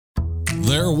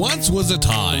There once was a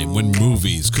time when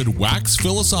movies could wax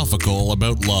philosophical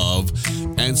about love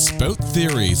and spout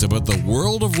theories about the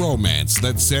world of romance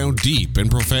that sound deep and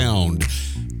profound,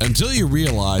 until you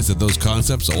realize that those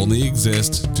concepts only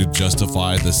exist to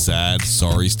justify the sad,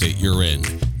 sorry state you're in.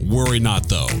 Worry not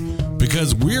though,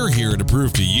 because we're here to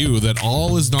prove to you that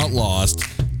all is not lost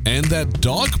and that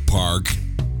Dog Park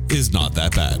is not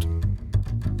that bad.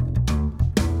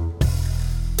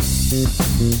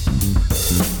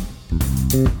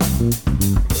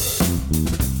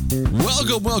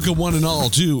 Welcome one and all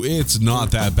to It's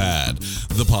Not That Bad,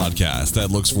 the podcast that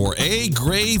looks for A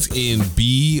grades in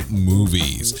B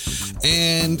movies.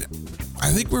 And I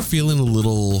think we're feeling a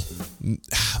little,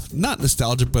 not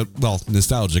nostalgic, but, well,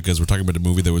 nostalgic because we're talking about a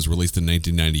movie that was released in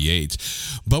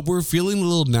 1998. But we're feeling a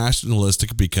little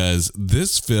nationalistic because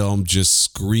this film just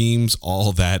screams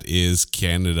all that is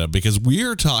Canada, because we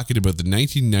are talking about the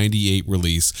 1998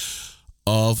 release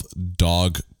of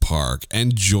Dog Park.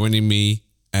 And joining me,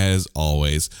 as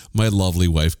always, my lovely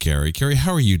wife, Carrie. Carrie,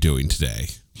 how are you doing today?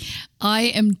 I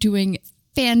am doing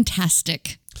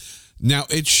fantastic. Now,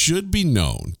 it should be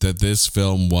known that this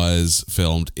film was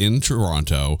filmed in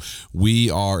Toronto. We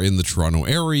are in the Toronto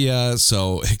area,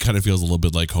 so it kind of feels a little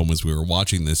bit like home as we were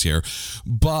watching this here.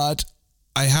 But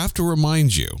I have to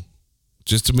remind you,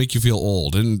 just to make you feel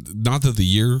old, and not that the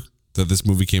year that this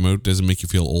movie came out doesn't make you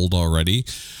feel old already,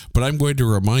 but I'm going to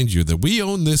remind you that we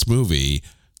own this movie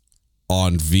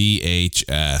on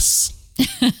VHS.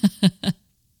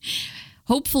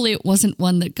 Hopefully it wasn't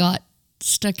one that got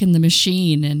stuck in the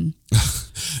machine and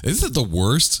Isn't it the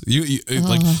worst? You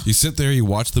sit there, you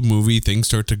watch the movie, things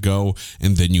start to go,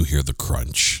 and then you hear the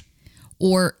crunch.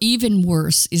 Or even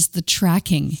worse is the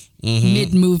tracking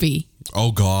mid-movie.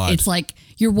 Oh God. It's like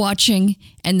you're watching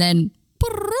and then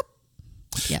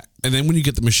yeah. And then when you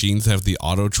get the machines that have the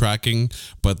auto tracking,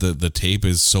 but the tape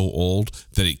is so old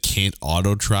that it can't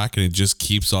auto track, and it just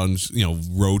keeps on,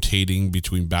 rotating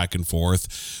between back and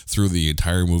forth through the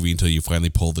entire movie until you finally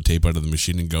pull the tape out of the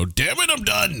machine and go, damn it, I'm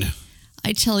done.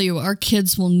 I tell you, our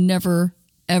kids will never,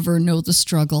 ever know the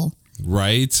struggle.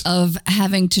 Right? Of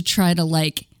having to try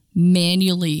to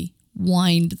manually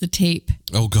wind the tape.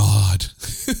 Oh God.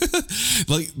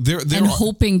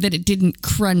 Hoping that it didn't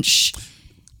crunch.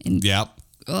 Yep.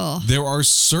 Oh. There are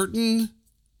certain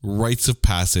rites of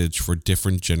passage for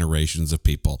different generations of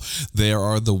people. There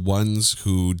are the ones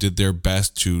who did their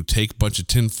best to take a bunch of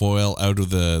tinfoil out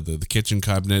of the kitchen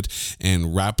cabinet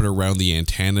and wrap it around the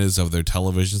antennas of their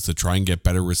televisions to try and get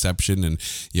better reception and,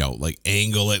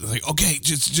 angle it. Like, okay,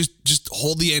 just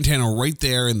hold the antenna right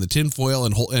there in the tinfoil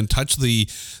and touch the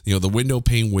window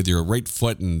pane with your right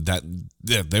foot, and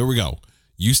there we go.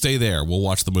 You stay there. We'll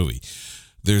watch the movie.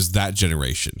 There's that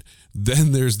generation.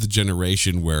 Then there's the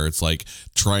generation where it's like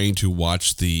trying to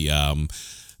watch the,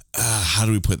 how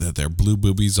do we put that there? Blue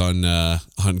boobies on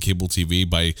cable TV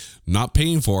by not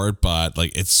paying for it, but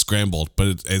it's scrambled.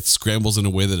 But it scrambles in a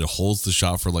way that it holds the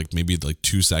shot for maybe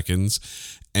 2 seconds.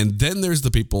 And then there's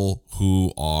the people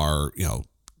who are,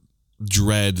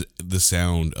 dread the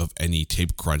sound of any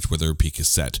tape crunch, whether it be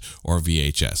cassette or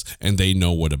VHS. And they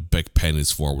know what a Bic pen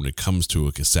is for when it comes to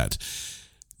a cassette.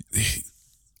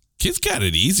 Kids got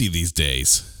it easy these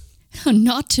days.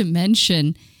 Not to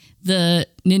mention the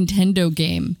Nintendo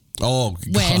game. Oh,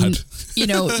 God. When,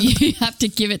 you have to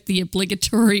give it the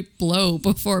obligatory blow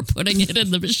before putting it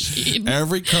in the machine.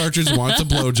 Every cartridge wants a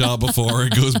blowjob before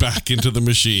it goes back into the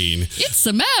machine. It's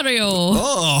a Mario.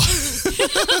 Oh.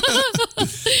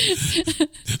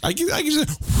 I can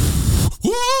just,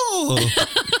 whoa.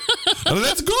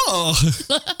 Let's go.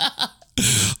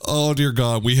 Oh, dear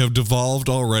God, we have devolved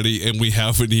already, and we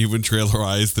haven't even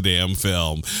trailerized the damn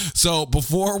film. So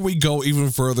before we go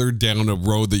even further down a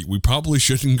road that we probably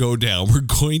shouldn't go down, we're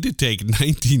going to take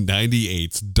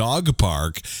 1998's Dog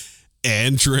Park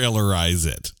and trailerize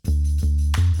it.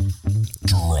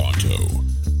 Toronto,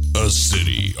 a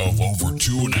city of over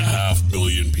 2.5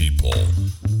 million people,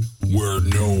 where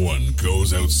no one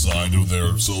goes outside of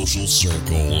their social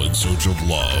circle in search of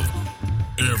love.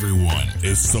 Everyone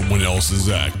is someone else's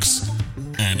ex,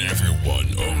 and everyone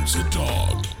owns a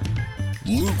dog.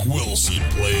 Luke Wilson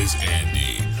plays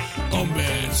Andy, a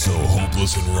man so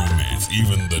hopeless in romance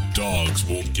even the dogs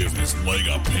won't give his leg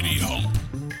a pity hump.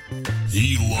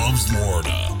 He loves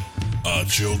Lorna, a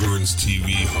children's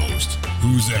TV host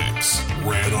whose ex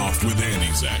ran off with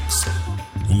Andy's ex,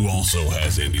 who also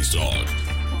has Andy's dog,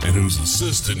 and whose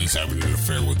assistant is having an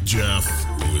affair with Jeff,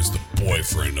 who is the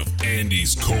boyfriend of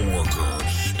Andy's coworker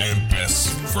and best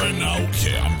friend.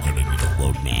 Okay, I'm going to need a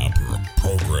roadmap or a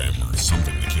program or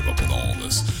something to keep up with all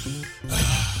this.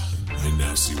 I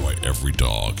now see why every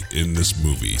dog in this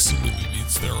movie seemingly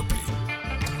needs therapy.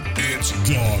 It's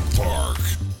Dog Park.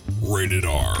 Rated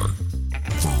R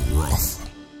for rough.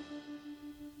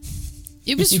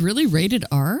 It was really rated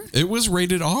R? It was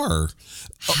rated R.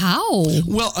 How?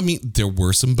 Well, I mean, there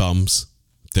were some bums.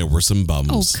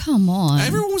 Oh, come on.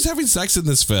 Everyone was having sex in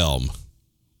this film.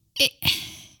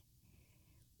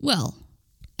 Well,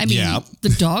 I mean, Yeah. the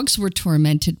dogs were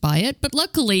tormented by it, but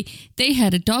luckily they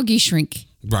had a doggy shrink.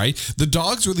 Right? The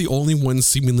dogs were the only ones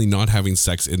seemingly not having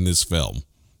sex in this film,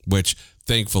 which,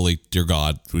 thankfully, dear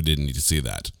God, we didn't need to see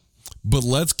that. But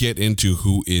let's get into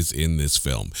who is in this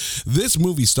film. This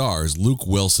movie stars Luke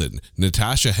Wilson,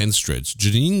 Natasha Henstridge,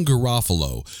 Janine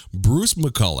Garofalo, Bruce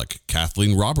McCulloch,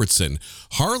 Kathleen Robertson,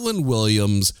 Harlan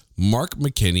Williams, Mark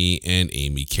McKinney, and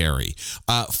Amy Carey.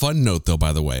 Fun note, though,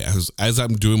 by the way, as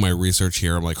I'm doing my research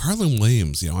here, I'm like, Harlan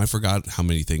Williams, I forgot how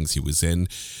many things he was in.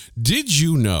 Did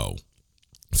you know,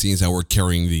 seeing as how we're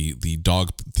carrying the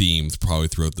dog theme probably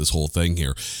throughout this whole thing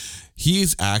here, he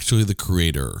is actually the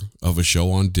creator of a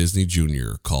show on Disney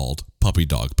Junior called Puppy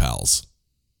Dog Pals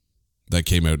that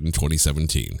came out in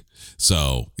 2017.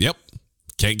 So, yep,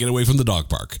 can't get away from the dog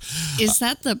park. Is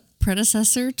that the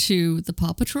predecessor to the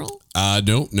Paw Patrol?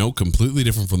 No, completely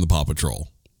different from the Paw Patrol.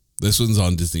 This one's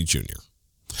on Disney Junior.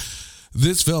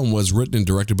 This film was written and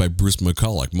directed by Bruce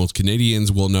McCulloch. Most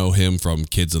Canadians will know him from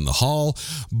Kids in the Hall,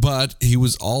 but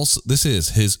this is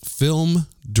his film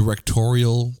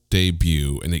directorial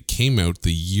debut, and it came out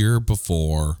the year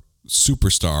before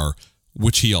Superstar,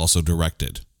 which he also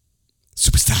directed.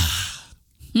 Superstar!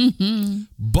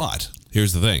 But,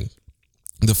 here's the thing.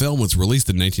 The film was released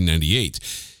in 1998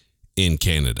 in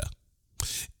Canada.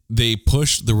 They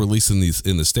pushed the release in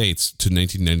the States to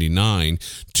 1999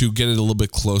 to get it a little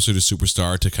bit closer to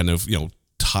Superstar, to kind of,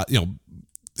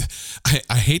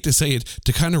 I hate to say it,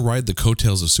 to kind of ride the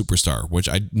coattails of Superstar, which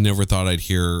I never thought I'd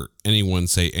hear anyone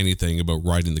say anything about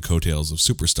riding the coattails of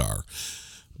Superstar.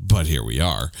 But here we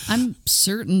are. I'm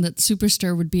certain that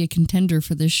Superstar would be a contender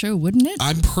for this show, wouldn't it?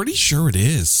 I'm pretty sure it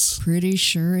is. Pretty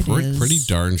sure it is. Pretty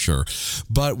darn sure.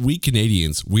 But we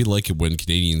Canadians, we like it when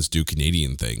Canadians do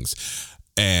Canadian things.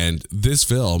 And this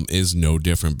film is no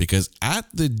different, because at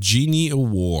the Genie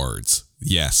Awards,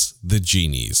 yes, the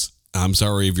Genies. I'm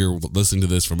sorry if you're listening to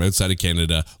this from outside of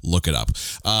Canada, look it up.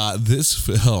 This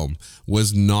film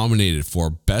was nominated for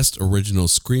Best Original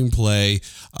Screenplay.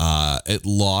 It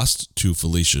lost to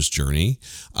Felicia's Journey.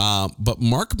 But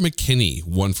Mark McKinney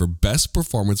won for Best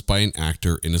Performance by an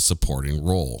Actor in a Supporting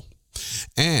Role.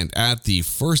 And at the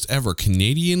first ever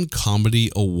Canadian Comedy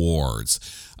Awards,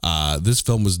 this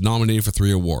film was nominated for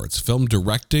 3 awards: film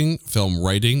directing, film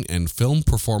writing, and film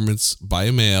performance by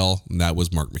a male, and that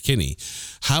was Mark McKinney.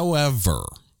 However,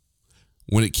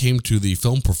 when it came to the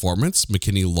film performance,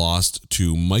 McKinney lost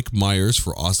to Mike Myers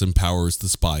for Austin Powers' The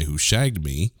Spy Who Shagged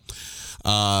Me.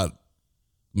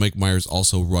 Mike Myers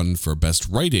also won for Best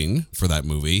Writing for that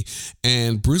movie,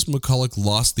 and Bruce McCulloch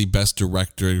lost the Best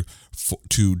Director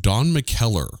to Don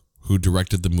McKellar, who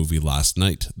directed the movie Last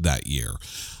Night that year.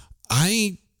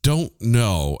 I don't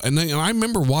know. And I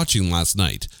remember watching Last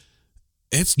Night.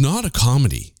 It's not a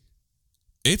comedy.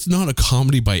 It's not a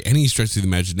comedy by any stretch of the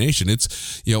imagination.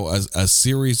 It's, a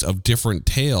series of different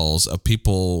tales of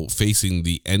people facing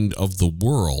the end of the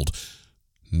world.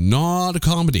 Not a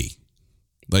comedy.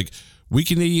 Like, we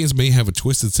Canadians may have a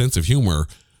twisted sense of humor.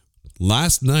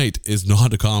 Last Night is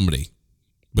not a comedy.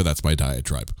 But that's my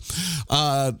diatribe.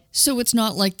 So it's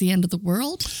not like the end of the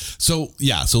world? So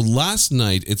Last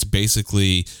Night, it's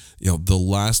basically, the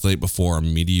last night before a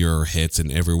meteor hits and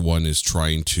everyone is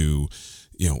trying to,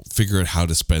 figure out how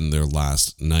to spend their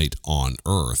last night on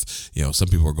Earth. Some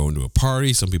people are going to a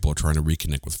party. Some people are trying to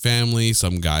reconnect with family.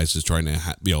 Some guys just trying to,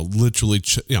 literally,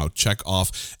 check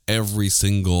off every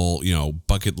single,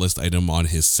 bucket list item on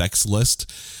his sex list.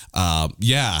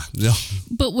 Yeah.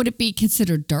 But would it be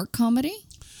considered dark comedy?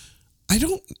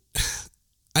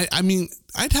 I mean,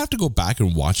 I'd have to go back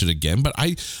and watch it again, but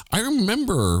I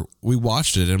remember we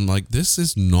watched it and I'm like, this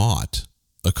is not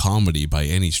a comedy by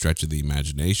any stretch of the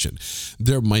imagination.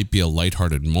 There might be a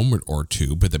lighthearted moment or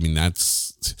two, but I mean,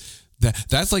 that's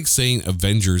like saying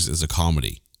Avengers is a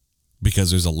comedy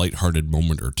because there's a lighthearted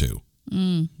moment or two.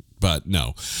 But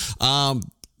no.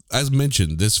 As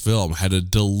mentioned, this film had a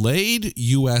delayed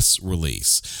U.S.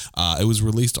 release. It was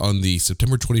released on the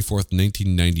September 24th,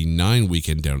 1999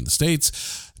 weekend down in the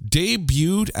States.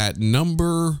 Debuted at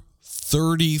number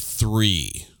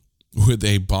 33 with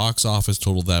a box office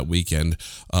total that weekend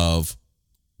of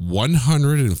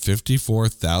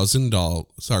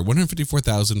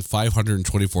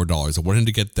 $154,524. I wanted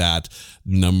to get that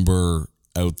number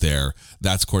out there.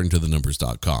 That's according to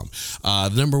thenumbers.com.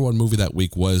 The number one movie that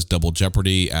week was Double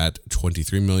Jeopardy at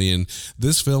 $23 million.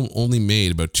 This film only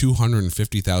made about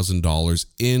 $250,000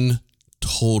 in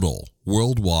total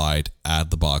worldwide at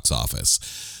the box office.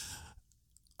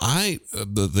 The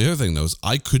other thing though is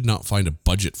I could not find a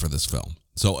budget for this film.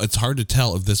 So it's hard to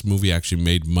tell if this movie actually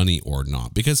made money or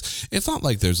not, because it's not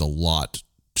like there's a lot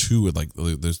to it. Like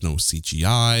there's no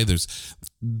CGI.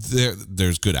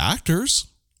 There's good actors.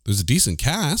 There's a decent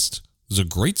cast. There's a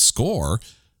great score.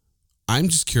 I'm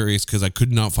just curious because I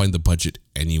could not find the budget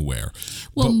anywhere.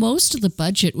 Well, most of the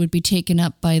budget would be taken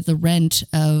up by the rent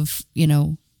of,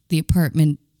 the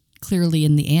apartment clearly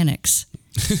in the annex.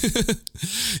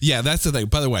 Yeah, that's the thing.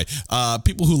 By the way,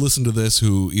 people who listen to this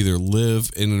who either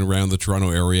live in and around the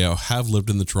Toronto area, have lived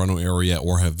in the Toronto area,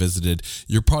 or have visited,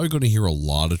 you're probably going to hear a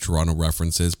lot of Toronto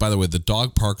references. By the way, the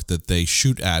dog park that they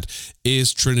shoot at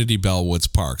is Trinity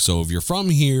Bellwoods Park. So if you're from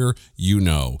here, you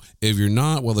know. If you're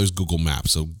not, well, there's Google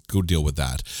Maps, so go deal with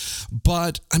that.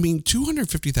 But, I mean,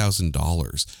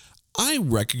 $250,000. I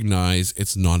recognize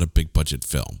it's not a big budget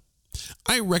film.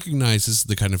 I recognize this is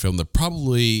the kind of film that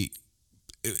probably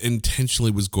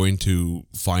intentionally was going to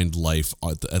find life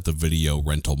at the video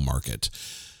rental market.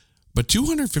 But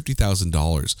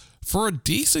 $250,000 for a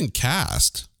decent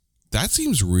cast, that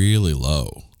seems really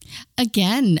low.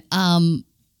 Again,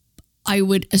 I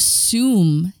would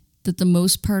assume that the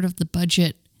most part of the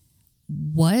budget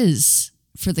was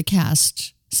for the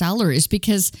cast salaries,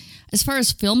 because as far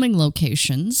as filming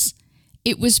locations,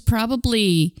 it was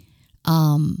probably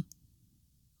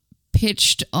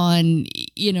pitched on,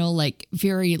 like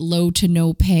very low to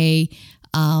no pay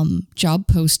job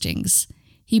postings.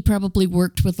 He probably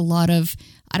worked with a lot of,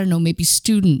 I don't know, maybe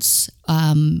students,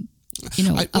 up and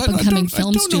coming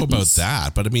film students. I don't know about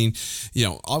that, but I mean,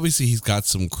 obviously he's got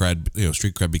some cred,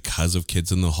 street cred because of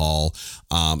Kids in the Hall.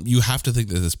 You have to think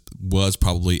that this was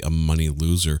probably a money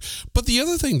loser. But the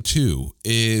other thing too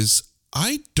is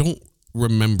I don't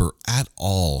remember at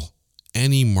all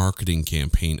any marketing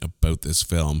campaign about this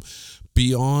film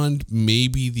beyond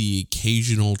maybe the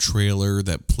occasional trailer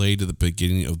that played at the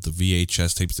beginning of the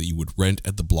VHS tapes that you would rent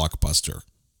at the Blockbuster,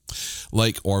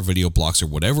 or Video Blocks or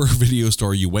whatever video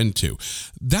store you went to.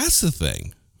 That's the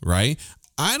thing, right?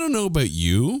 I don't know about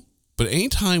you, but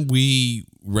anytime we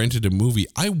rented a movie,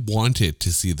 I wanted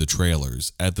to see the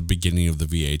trailers at the beginning of the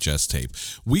VHS tape.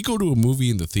 We go to a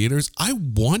movie in the theaters, I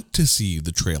want to see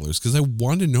the trailers because I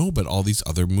want to know about all these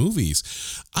other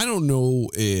movies. I don't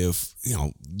know if,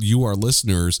 you, our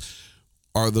listeners,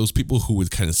 are those people who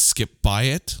would kind of skip by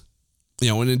it.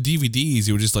 And in DVDs,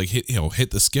 you would just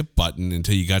hit the skip button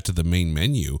until you got to the main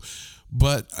menu.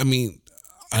 But I mean,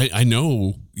 I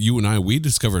know you and I, we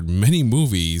discovered many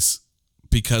movies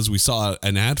because we saw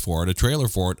an ad for it, a trailer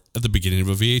for it at the beginning of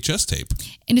a VHS tape.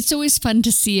 And it's always fun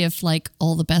to see if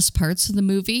all the best parts of the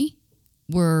movie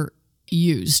were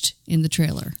used in the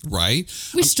trailer. Right?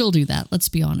 We still do that, let's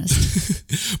be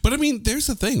honest. But I mean, there's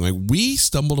the thing. We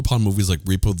stumbled upon movies like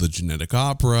Repo the Genetic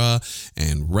Opera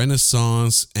and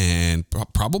Renaissance and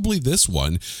probably this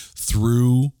one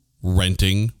through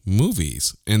renting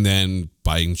movies and then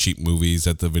buying cheap movies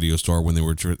at the video store when they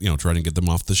were trying to get them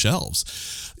off the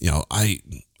shelves. I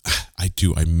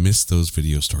miss those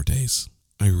video store days.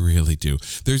 I really do.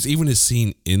 There's even a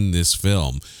scene in this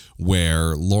film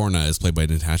where Lorna, is played by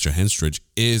Natasha Henstridge,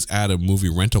 is at a movie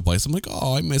rental place. I'm like,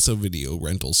 oh, I miss a video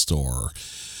rental store.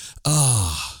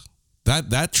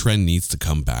 That trend needs to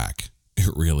come back. It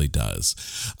really does.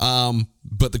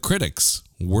 But the critics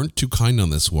weren't too kind on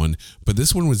this one, but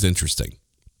this one was interesting.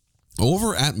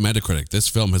 Over at Metacritic, this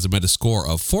film has a Metascore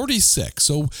of 46,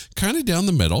 so kind of down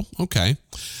the middle. Okay.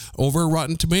 Over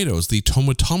Rotten Tomatoes, the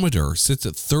tomatometer sits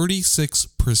at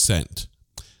 36%.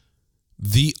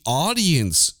 The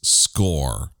audience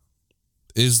score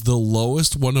is the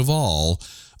lowest one of all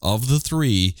of the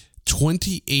three,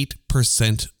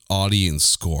 28% audience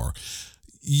score.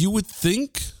 You would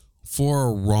think for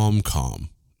a rom-com,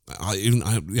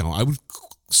 I would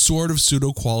sort of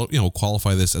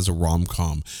qualify this as a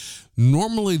rom-com.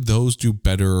 Normally those do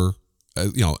better,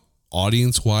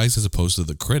 audience-wise as opposed to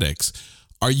the critics.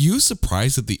 Are you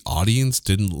surprised that the audience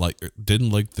didn't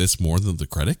like this more than the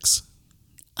critics?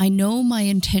 I know my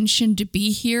intention to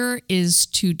be here is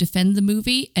to defend the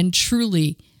movie, and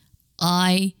truly,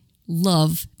 I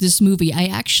love this movie. I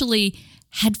actually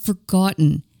had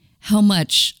forgotten how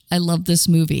much I love this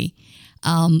movie.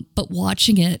 But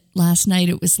watching it last night,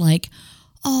 it was like,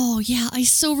 oh yeah, I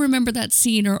so remember that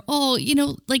scene, or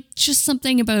just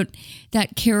something about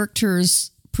that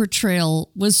character's portrayal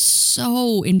was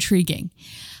so intriguing.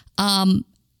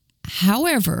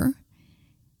 However,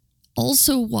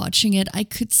 also watching it, I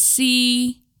could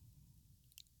see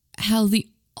how the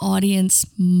audience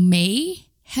may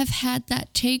have had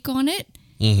that take on it.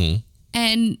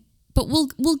 But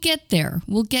we'll get there.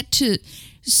 We'll get to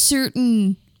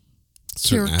certain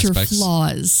character aspects.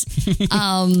 flaws.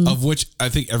 Of which I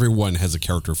think everyone has a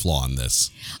character flaw in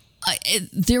this.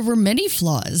 There were many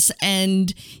flaws.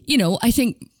 And, I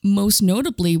think most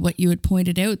notably what you had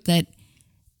pointed out, that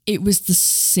it was the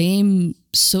same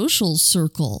social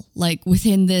circle, like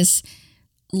within this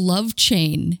love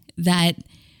chain that,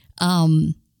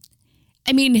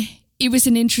 it was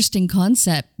an interesting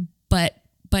concept, but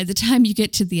by the time you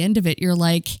get to the end of it, you're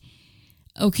like,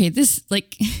 okay, this,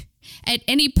 like, at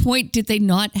any point, did they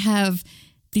not have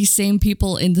these same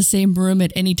people in the same room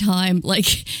at any time?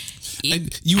 Like,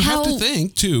 and you have to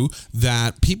think, too,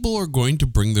 that people are going to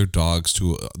bring their dogs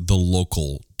to the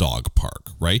local dog park,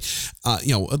 right?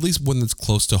 At least one that's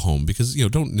close to home, because,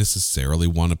 don't necessarily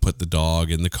want to put the dog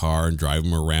in the car and drive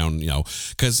them around,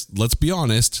 because let's be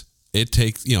honest, it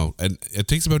takes, it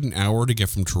takes about an hour to get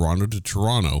from Toronto to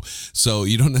Toronto. So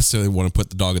you don't necessarily want to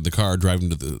put the dog in the car, drive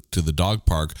them to the dog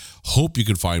park, hope you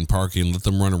can find parking, let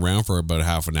them run around for about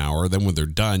half an hour. Then when they're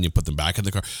done, you put them back in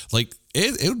the car. Like,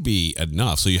 it would be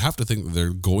enough. So you have to think that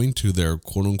they're going to their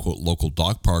quote unquote local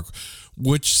dog park,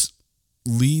 which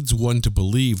leads one to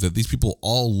believe that these people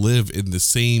all live in the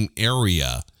same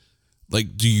area.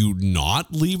 Like, do you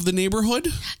not leave the neighborhood?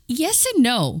 Yes and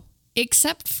no,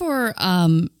 except for,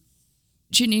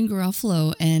 Janine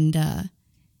Garofalo and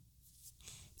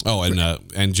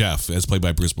and Jeff, as played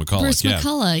by Bruce McCulloch. Bruce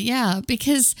McCulloch, yeah,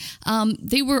 because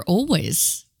they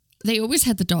always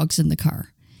had the dogs in the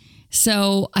car.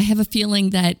 So I have a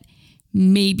feeling that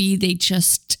maybe they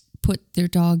just put their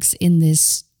dogs in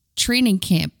this training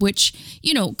camp, which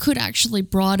could actually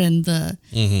broaden the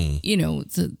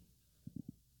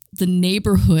the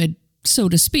neighborhood, so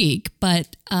to speak.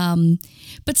 But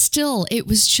still, it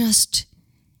was just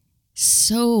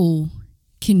so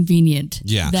convenient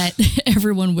that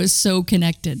everyone was so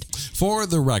connected. For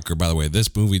the record, by the way,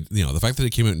 this movie, the fact that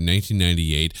it came out in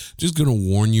 1998, just going to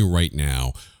warn you right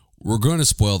now, we're going to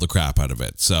spoil the crap out of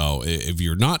it. So if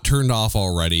you're not turned off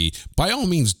already, by all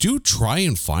means, do try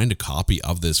and find a copy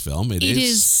of this film. It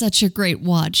is such a great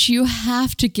watch. You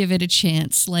have to give it a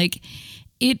chance. Like,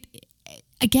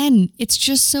 it's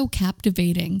just so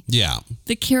captivating. Yeah.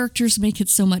 The characters make it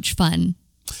so much fun.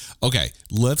 Okay,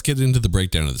 let's get into the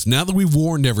breakdown of this. Now that we've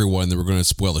warned everyone that we're going to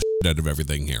spoil the shit out of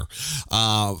everything here.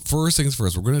 First things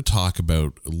first, we're going to talk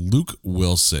about Luke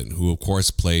Wilson, who of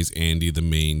course plays Andy, the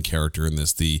main character in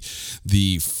this,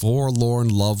 the forlorn,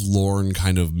 lovelorn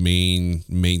kind of main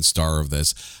star of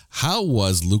this. How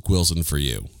was Luke Wilson for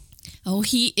you? Oh,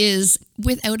 he is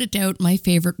without a doubt my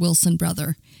favorite Wilson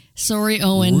brother. Sorry,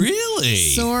 Owen. Really?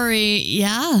 Sorry.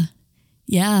 Yeah.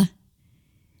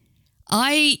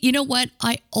 You know what?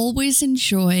 I always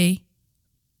enjoy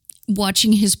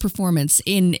watching his performance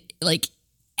in like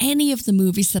any of the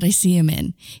movies that I see him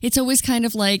in. It's always kind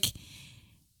of like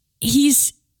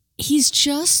he's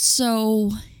just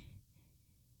so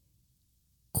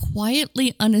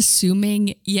quietly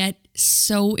unassuming, yet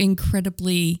so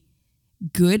incredibly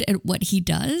good at what he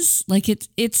does. Like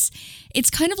it's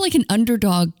kind of like an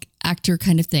underdog actor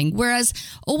kind of thing. Whereas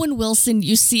Owen Wilson,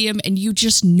 you see him and you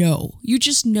just know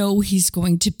he's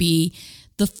going to be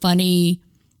the funny,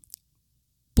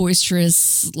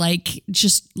 boisterous, like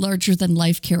just larger than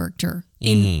life character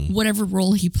in whatever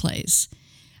role he plays.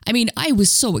 I mean, I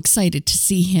was so excited to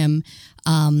see him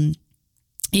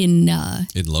in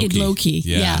Loki.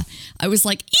 Yeah. I was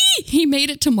like, he made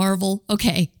it to Marvel.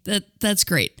 Okay, that's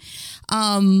great.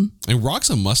 And rocks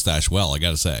a mustache well, I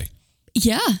gotta say.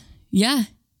 Yeah.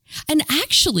 And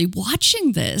actually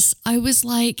watching this, I was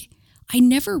like, I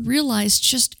never realized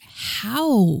just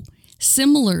how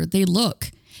similar they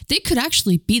look. They could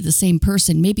actually be the same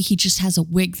person. Maybe he just has a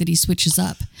wig that he switches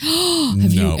up.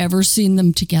 Have you ever seen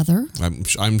them together?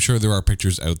 I'm sure there are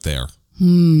pictures out there.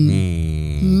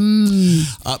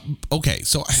 Okay,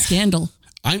 so scandal.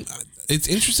 It's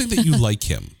interesting that you like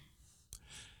him.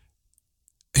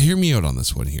 Hear me out on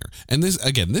this one here. And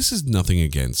this is nothing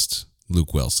against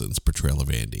Luke Wilson's portrayal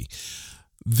of Andy.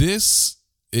 This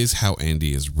is how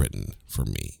Andy is written for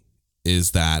me,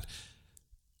 is that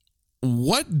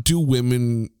what do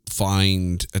women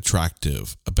find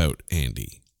attractive about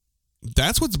Andy?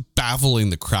 That's what's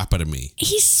baffling the crap out of me.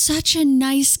 He's such a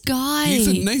nice guy. He's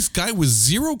a nice guy with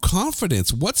zero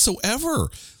confidence whatsoever.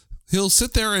 He'll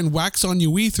sit there and wax on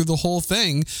Yui through the whole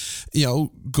thing,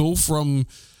 go from,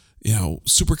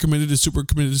 super committed to super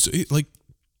committed. Like,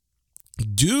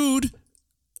 dude.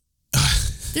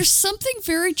 There's something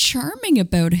very charming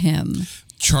about him.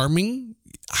 Charming,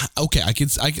 okay,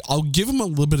 I'll give him a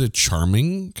little bit of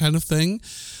charming kind of thing,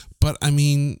 but I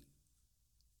mean,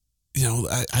 you know,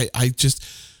 I just,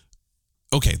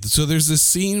 okay, so there's this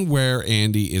scene where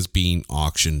Andy is being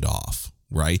auctioned off,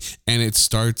 right? And it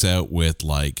starts out with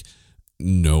like,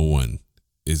 no one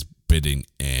is bidding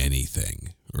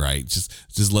anything, right?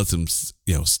 Just lets him,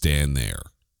 you know, stand there.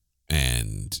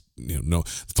 And, you know, no,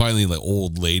 finally, the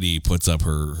old lady puts up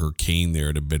her cane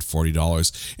there to bid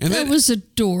 $40. And that was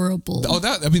adorable. Oh,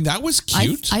 that was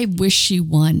cute. I wish she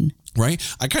won. Right?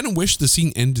 I kind of wish the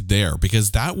scene ended there,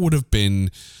 because that would have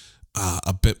been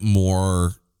a bit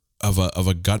more of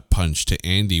a gut punch to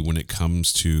Andy when it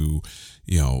comes to,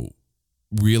 you know,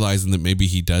 realizing that maybe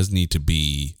he does need to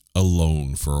be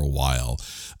alone for a while,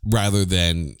 rather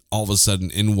than all of a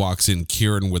sudden in walks in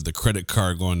Kieran with the credit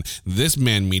card going, this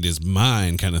man meat is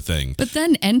mine kind of thing. But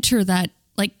then enter that,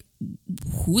 like,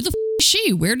 who the is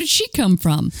she? Where did she come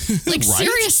from? Like, Right?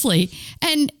 Seriously.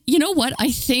 And you know what?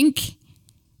 I think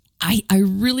I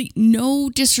really, no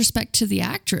disrespect to the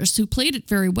actress who played it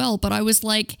very well, but I was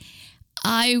like,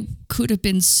 I could have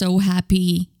been so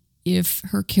happy if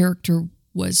her character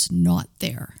was not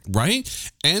there.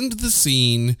 Right? End the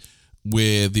scene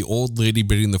with the old lady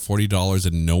bidding the $40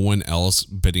 and no one else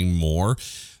bidding more.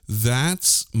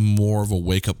 That's more of a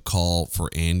wake-up call for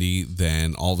Andy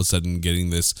than all of a sudden getting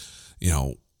this, you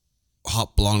know,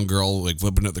 hot blonde girl like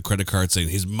flipping at the credit card saying,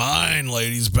 he's mine,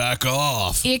 ladies, back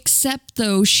off. Except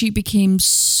though she became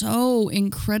so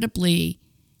incredibly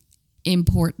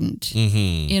important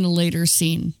in a later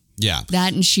scene. Yeah.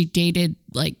 That, and she dated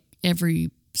like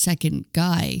every second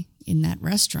guy in that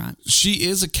restaurant. She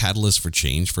is a catalyst for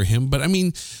change for him. But I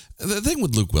mean, the thing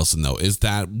with Luke Wilson, though, is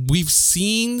that we've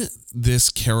seen this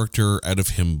character out of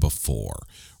him before,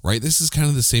 right? This is kind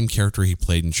of the same character he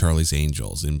played in Charlie's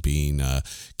Angels, in being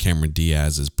Cameron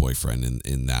Diaz's boyfriend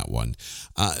in that one.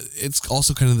 It's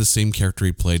also kind of the same character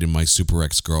he played in My Super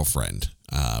Ex-Girlfriend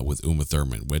with Uma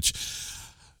Thurman, which,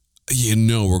 you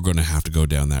know, we're going to have to go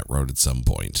down that road at some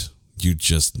point. You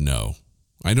just know.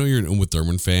 I know you're an Uma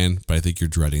Thurman fan, but I think you're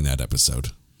dreading that episode.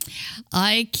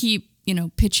 I keep, you know,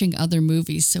 pitching other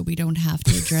movies so we don't have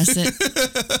to address it.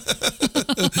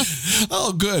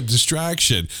 Oh, good.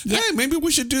 Distraction. Yep. Hey, maybe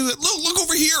we should do that. Look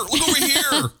over here. Look over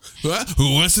here.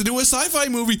 Who wants to do a sci-fi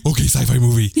movie? Okay, sci-fi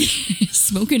movie.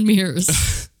 Smoke and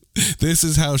mirrors. This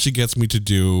is how she gets me to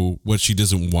do what she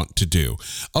doesn't want to do.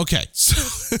 Okay.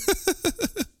 So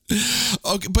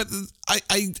okay, but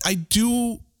I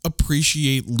do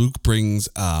appreciate Luke brings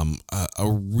a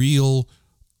real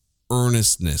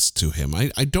earnestness to him.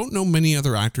 I don't know many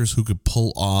other actors who could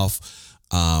pull off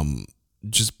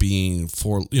just being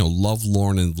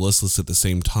lovelorn and listless at the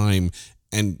same time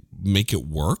and make it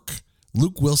work.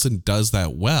 Luke Wilson does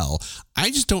that well. I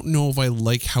just don't know if I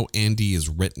like how Andy is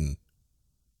written.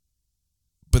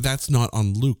 But that's not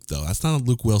on Luke, though. That's not on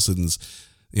Luke Wilson's,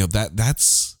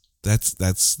 that's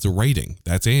the writing.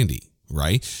 That's Andy,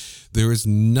 right? There is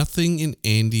nothing in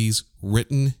Andy's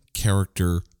written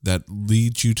character that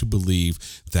leads you to believe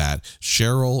that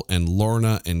Cheryl and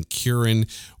Lorna and Kieran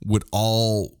would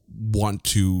all want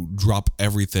to drop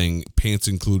everything, pants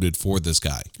included, for this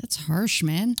guy. That's harsh,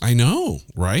 man. I know,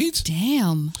 right?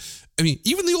 Damn. I mean,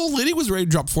 even the old lady was ready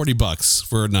to drop $40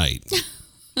 for a night.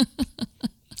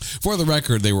 For the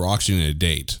record, they were auctioning a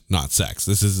date, not sex.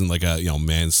 This isn't like a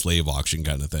man-slave auction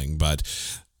kind of thing, but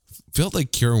felt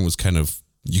like Kieran was kind of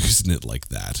using it like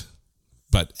that.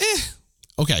 But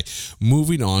okay,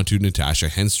 moving on to Natasha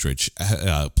Henstridge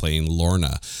playing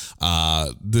Lorna.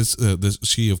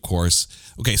 She, of course.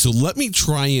 Okay, so let me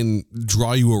try and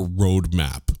draw you a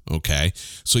roadmap. Okay,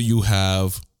 so you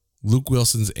have Luke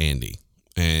Wilson's Andy,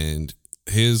 and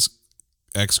his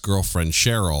ex-girlfriend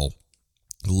Cheryl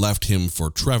left him for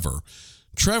Trevor.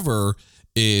 Trevor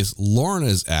is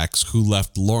Lorna's ex, who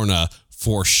left Lorna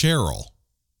for Cheryl.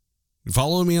 You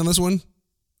following me on this one?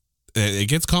 It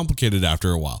gets complicated after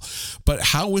a while. But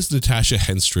how is Natasha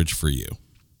Henstridge for you?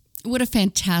 What a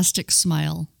fantastic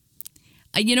smile.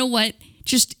 You know what?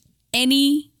 Just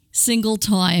any single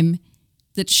time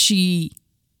that she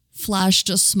flashed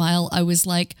a smile, I was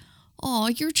like, oh,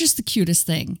 you're just the cutest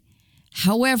thing.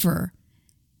 However,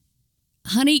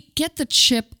 honey, get the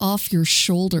chip off your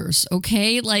shoulders,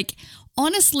 okay? Like,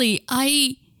 honestly,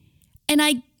 I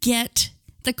get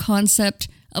the concept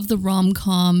of the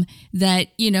rom-com that,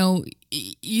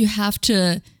 you have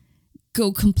to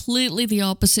go completely the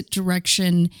opposite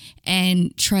direction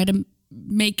and try to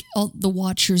make all the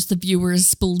watchers, the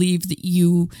viewers, believe that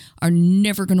you are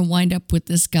never going to wind up with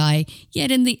this guy.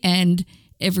 Yet in the end,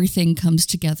 everything comes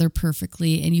together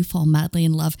perfectly and you fall madly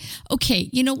in love. Okay,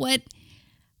 you know what?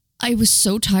 I was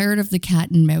so tired of the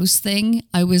cat and mouse thing.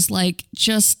 I was like,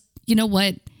 just, you know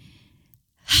what?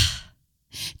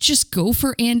 Just go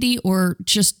for Andy or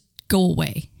just go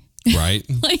away. Right.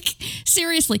 Like,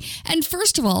 seriously. And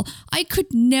first of all, I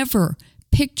could never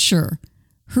picture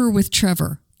her with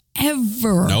Trevor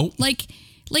ever. Nope. Like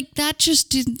that just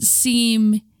didn't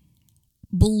seem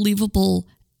believable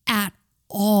at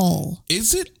all.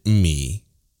 Is it me?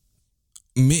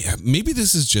 Maybe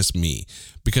this is just me,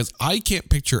 because I can't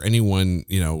picture anyone,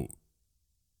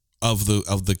 of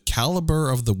the caliber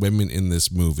of the women in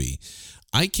this movie.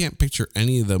 I can't picture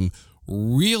any of them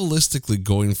realistically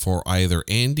going for either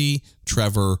Andy,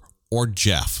 Trevor, or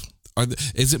Jeff.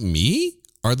 Is it me?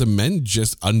 Are the men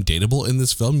just undateable in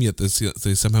this film, yet they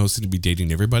somehow seem to be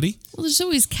dating everybody? Well, there's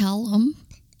always Callum.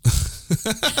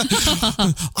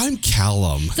 I'm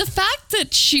Callum. The fact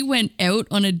that she went out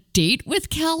on a date with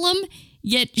Callum,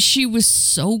 yet she was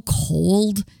so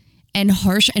cold and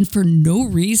harsh and for no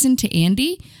reason to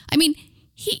Andy. I mean,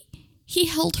 he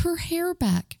held her hair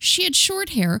back. She had short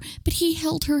hair, but he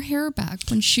held her hair back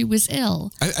when she was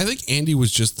ill. I think Andy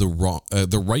was just the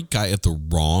right guy at the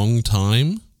wrong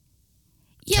time.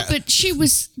 Yeah, but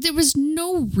there was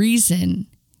no reason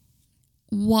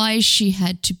why she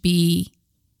had to be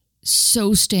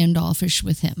so standoffish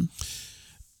with him.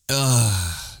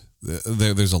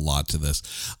 There's a lot to this.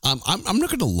 I'm not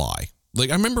going to lie. Like,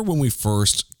 I remember when we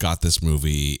first got this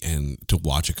movie and to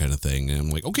watch it kind of thing, and I'm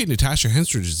like, okay, Natasha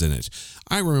Henstridge is in it.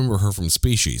 I remember her from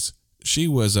Species. She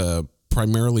was a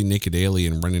primarily naked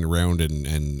alien running around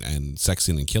and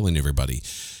sexing and killing everybody.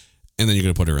 And then you're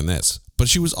going to put her in this. But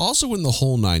she was also in The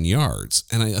Whole Nine Yards.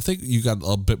 And I think you got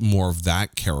a bit more of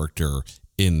that character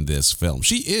in this film.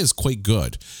 She is quite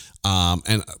good.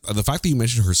 And the fact that you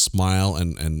mentioned her smile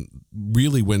and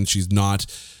really when she's not,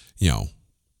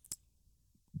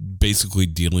 basically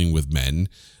dealing with men,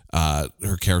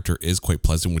 her character is quite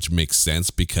pleasant, which makes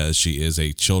sense because she is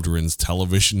a children's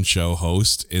television show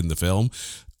host in the film.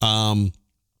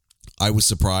 I was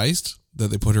surprised that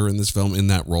they put her in this film in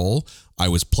that role. I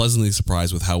was pleasantly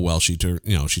surprised with how well she turned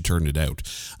it out.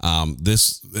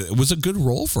 It was a good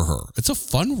role for her. It's a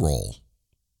fun role.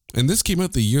 And this came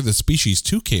out the year that Species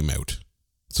 2 came out.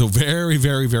 So very,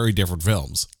 very, very different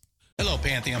films. Hello,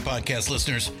 Pantheon podcast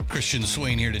listeners. Christian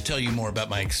Swain here to tell you more about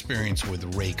my experience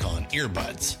with Raycon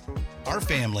earbuds. Our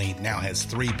family now has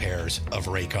 3 pairs of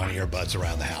Raycon earbuds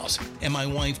around the house, and my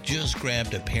wife just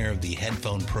grabbed a pair of the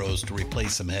Headphone Pros to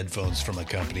replace some headphones from a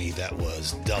company that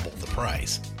was double the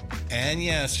price. And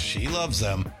yes, she loves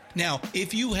them. Now,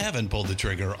 if you haven't pulled the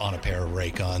trigger on a pair of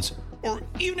Raycons, or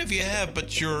even if you have,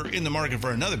 but you're in the market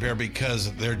for another pair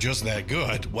because they're just that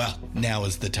good, well, now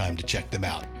is the time to check them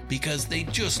out, because they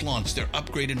just launched their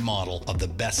upgraded model of the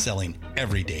best-selling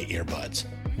everyday earbuds.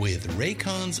 With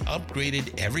Raycon's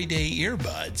upgraded everyday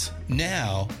earbuds,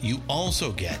 now you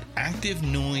also get active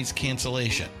noise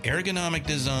cancellation, ergonomic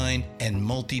design, and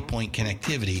multi-point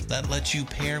connectivity that lets you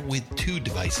pair with 2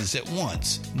 devices at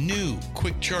once. New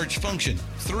quick charge function,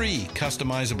 3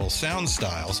 customizable sound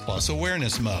styles, plus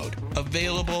awareness mode.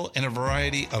 Available in a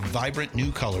variety of vibrant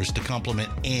new colors to complement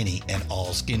any and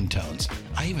all skin tones.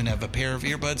 I even have a pair of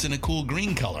earbuds in a cool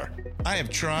green color. I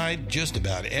have tried just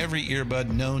about every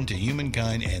earbud known to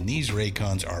humankind, and these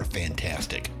Raycons are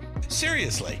fantastic.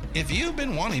 Seriously, if you've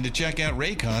been wanting to check out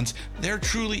Raycons, there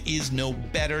truly is no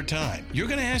better time. You're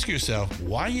going to ask yourself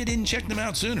why you didn't check them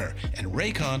out sooner, and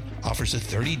Raycon offers a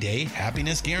 30-day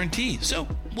happiness guarantee. So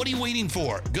what are you waiting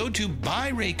for? Go to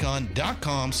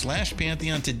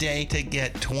buyraycon.com/Pantheon today to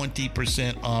get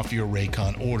 20% off your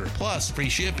Raycon order, plus free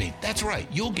shipping. That's right,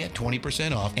 you'll get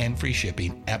 20% off and free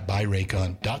shipping at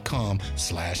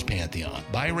buyraycon.com/Pantheon.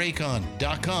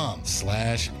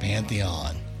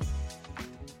 buyraycon.com/Pantheon.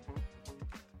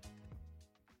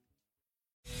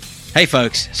 Hey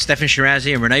folks, Stefan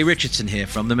Shirazi and Renee Richardson here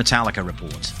from the Metallica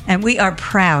Report. And we are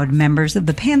proud members of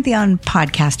the Pantheon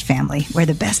podcast family, where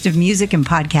the best of music and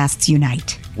podcasts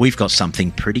unite. We've got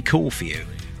something pretty cool for you.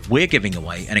 We're giving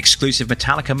away an exclusive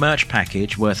Metallica merch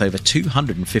package worth over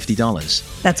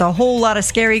 $250. That's a whole lot of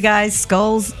Scary Guys,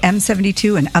 skulls,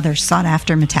 M72, and other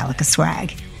sought-after Metallica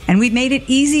swag. And we've made it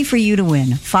easy for you to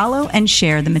win. Follow and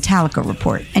share the Metallica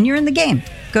Report, and you're in the game.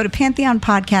 Go to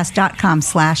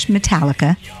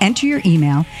pantheonpodcast.com/Metallica, enter your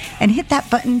email, and hit that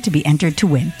button to be entered to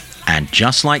win. And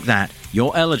just like that,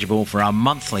 you're eligible for our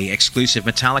monthly exclusive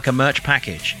Metallica merch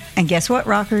package. And guess what,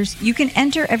 rockers? You can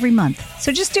enter every month,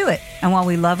 so just do it. And while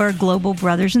we love our global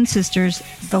brothers and sisters,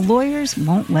 the lawyers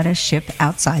won't let us ship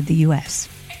outside the U.S.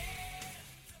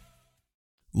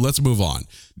 Let's move on.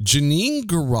 Janeane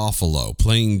Garofalo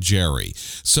playing Jerry.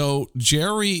 So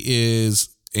Jerry is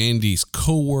Andy's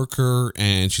co-worker,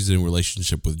 and she's in a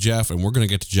relationship with Jeff, and we're going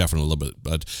to get to Jeff in a little bit.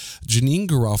 But Janeane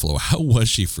Garofalo, how was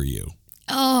she for you?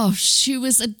 Oh, she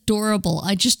was adorable.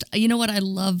 You know what? I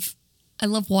love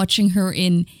watching her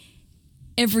in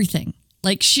everything.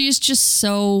 Like, she's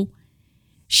so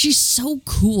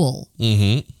cool.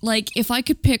 Mm-hmm. Like, if I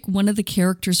could pick one of the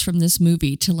characters from this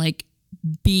movie to like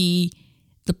be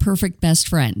the perfect best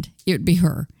friend, it would be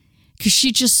her. Because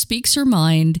she just speaks her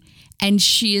mind, and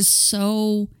she is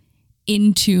so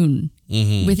in tune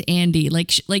with Andy.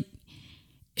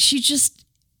 She's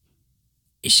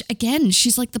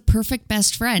like the perfect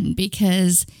best friend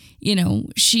because, you know,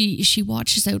 she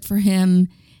watches out for him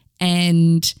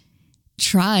and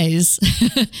tries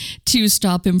to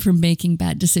stop him from making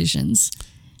bad decisions.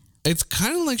 It's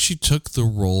kind of like she took the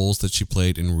roles that she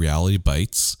played in Reality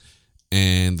Bites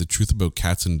and The Truth About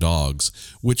Cats and Dogs,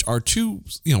 which are two,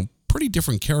 you know, pretty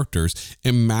different characters,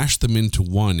 and mashed them into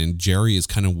one, and Jerry is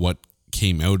kind of what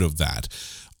came out of that.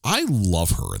 I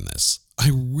love her in this. I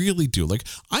really do. Like,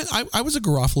 I was a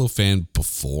Garofalo fan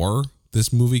before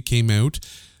this movie came out.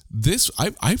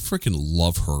 I freaking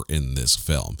love her in this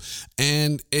film,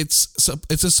 and it's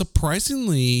a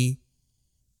surprisingly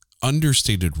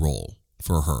understated role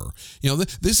for her. You know,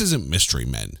 this isn't Mystery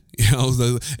Men. You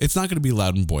know, it's not going to be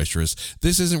loud and boisterous.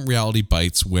 This isn't Reality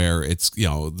Bites where it's, you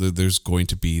know, there's going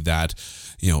to be that,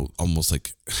 you know, almost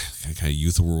like kind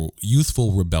of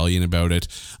youthful rebellion about it.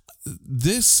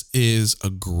 This is a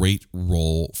great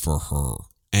role for her,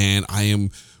 and I am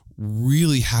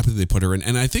really happy that they put her in,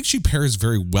 and I think she pairs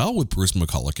very well with Bruce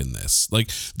McCulloch in this. Like,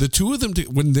 the two of them,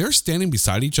 when they're standing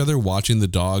beside each other watching the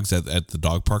dogs at the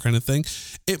dog park kind of thing,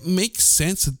 it makes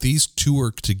sense that these two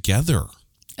are together.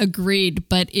 Agreed,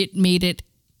 but it made it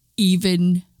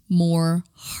even more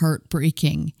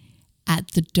heartbreaking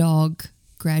at the dog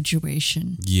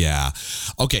graduation. Yeah.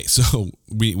 Okay, so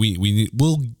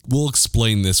we'll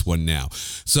explain this one now.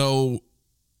 So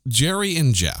Jerry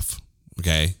and Jeff,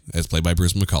 okay, as played by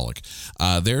Bruce McCulloch,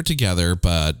 they're together,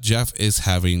 but Jeff is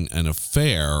having an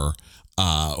affair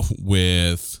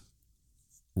with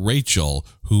Rachel,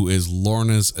 who is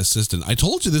Lorna's assistant. I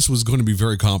told you this was going to be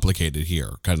very complicated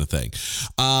here, kind of thing.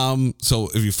 So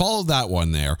if you follow that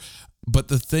one there, but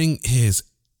the thing is,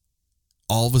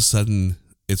 all of a sudden,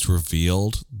 it's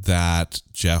revealed that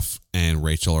Jeff and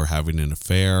Rachel are having an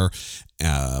affair,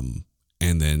 and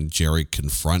then Jerry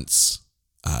confronts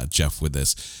Jeff with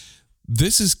this.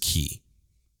 This is key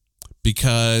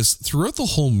because throughout the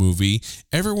whole movie,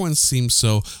 everyone seems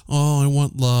so, oh, I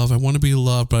want love. I want to be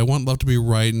loved, but I want love to be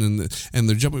right. And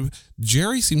they're jumping.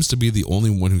 Jerry seems to be the only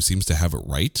one who seems to have it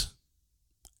right.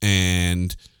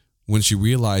 And when she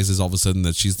realizes all of a sudden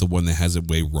that she's the one that has it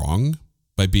way wrong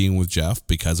by being with Jeff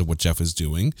because of what Jeff is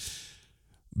doing,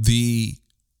 the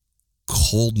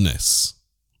coldness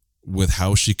with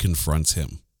how she confronts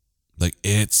him, like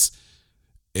it's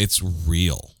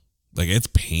real. Like, it's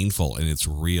painful and it's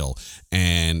real.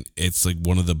 And it's like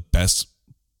one of the best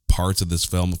parts of this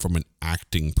film from an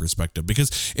acting perspective,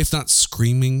 because it's not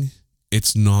screaming.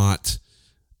 It's not,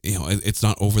 you know, it's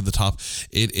not over the top.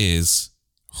 It is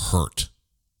hurt.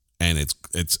 And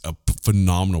it's a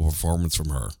phenomenal performance from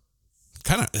her.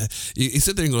 Kind of, you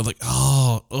sit there and go like,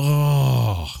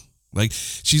 oh, like,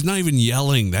 she's not even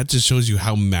yelling. That just shows you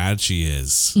how mad she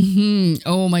is. Mm-hmm.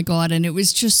 Oh my God. And it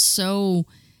was just so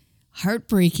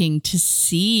heartbreaking to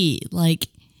see. Like,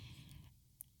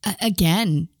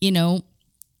 again, you know,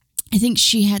 I think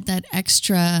she had that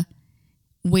extra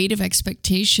weight of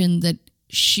expectation that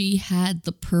she had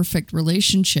the perfect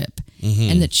relationship,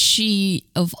 and that she,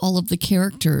 of all of the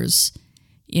characters,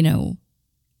 you know,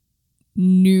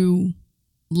 knew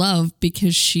love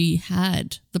because she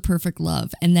had the perfect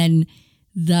love. And then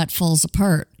that falls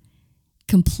apart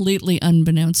completely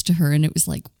unbeknownst to her. And it was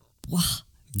like, wow.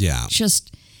 Yeah.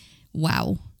 Just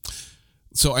wow.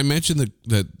 So I mentioned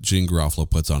that Janeane Garofalo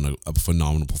puts on a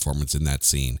phenomenal performance in that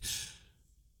scene.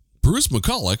 Bruce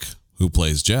McCulloch, who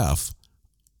plays Jeff,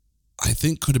 I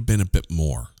think could have been a bit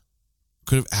more.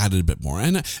 Could have added a bit more.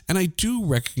 And I do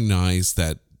recognize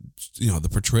that, you know, the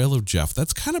portrayal of Jeff,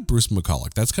 that's kind of Bruce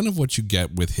McCulloch. That's kind of what you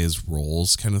get with his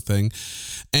roles, kind of thing.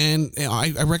 And you know,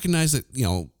 I recognize that, you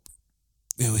know,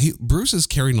 Bruce is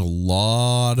carrying a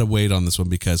lot of weight on this one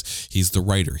because he's the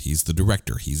writer, he's the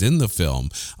director, he's in the film,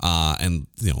 and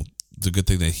you know, it's a good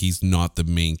thing that he's not the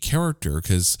main character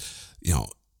because, you know,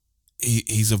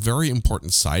 he's a very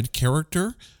important side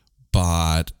character,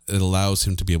 but it allows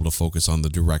him to be able to focus on the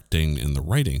directing and the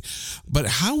writing. But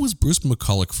how was Bruce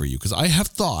McCulloch for you? Because I have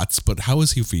thoughts, but how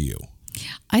is he for you?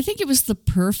 I think it was the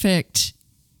perfect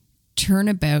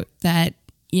turnabout that,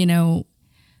 you know,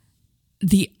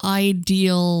 the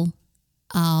ideal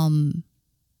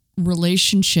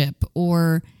relationship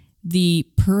or the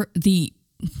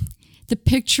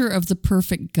picture of the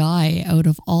perfect guy out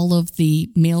of all of the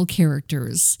male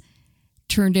characters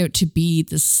turned out to be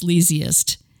the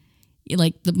sleaziest,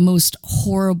 like the most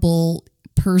horrible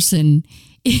person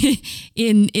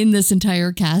in this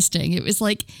entire casting. It was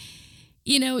like,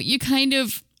 you kind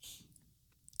of,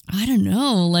 I don't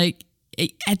know, like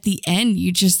at the end,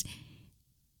 you just,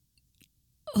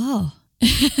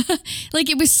 like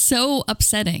it was so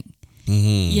upsetting,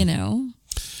 Is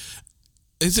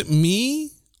it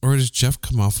me, or does Jeff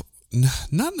come off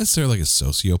not necessarily like a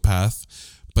sociopath,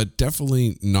 but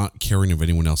definitely not caring of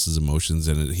anyone else's emotions,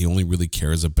 and he only really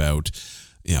cares about,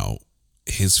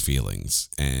 his feelings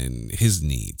and his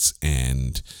needs,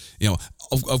 and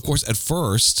of course at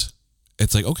first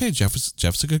it's like, okay,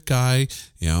 Jeff's a good guy,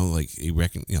 like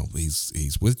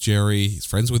he's with Jerry, he's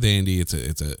friends with Andy, it's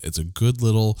a good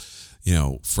little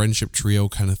friendship trio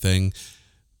kind of thing.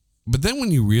 But then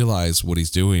when you realize what he's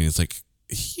doing, it's like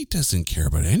he doesn't care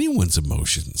about anyone's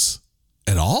emotions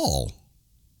at all.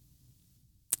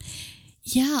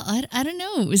 Yeah, I don't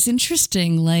know. It was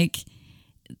interesting. Like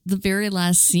the very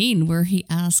last scene where he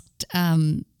asked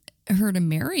her to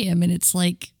marry him, and it's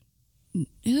like,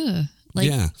 ugh. Like,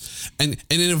 yeah, and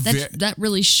in that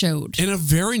really showed in a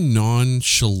very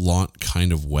nonchalant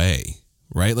kind of way,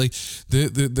 right? Like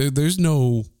there's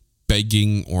no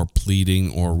begging or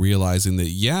pleading or realizing that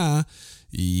you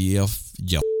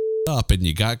up and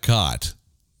you got caught,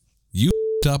 you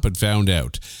up and found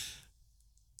out.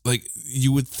 Like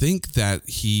you would think that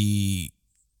he,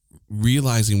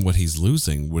 realizing what he's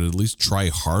losing, would at least try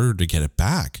harder to get it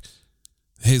back.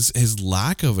 His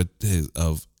lack of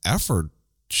effort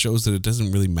shows that it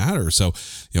doesn't really matter. So,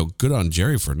 good on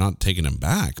Jerry for not taking him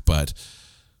back. But,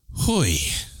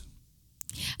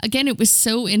 again, it was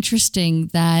so interesting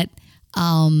that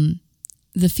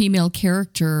the female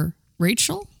character,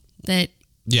 Rachel, that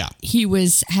he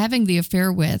was having the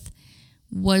affair with,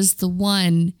 was the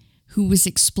one who was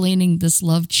explaining this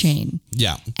love chain.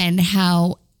 Yeah. And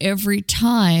how every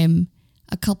time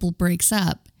a couple breaks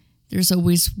up, there's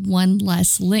always one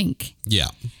less link. Yeah.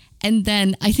 And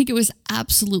then I think it was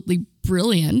absolutely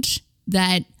brilliant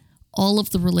that all of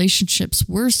the relationships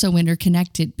were so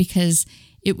interconnected, because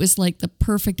it was like the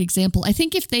perfect example. I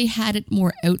think if they had it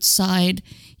more outside,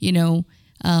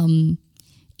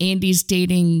 Andy's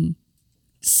dating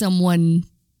someone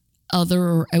other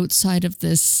or outside of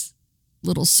this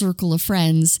little circle of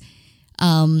friends,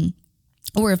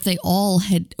 or if they all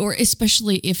had, or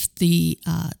especially if the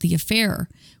affair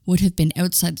would have been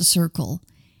outside the circle,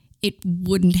 it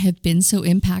wouldn't have been so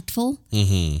impactful.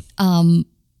 Mm-hmm.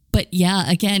 But yeah,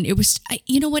 again, it was,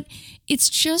 you know what? It's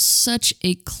just such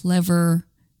a clever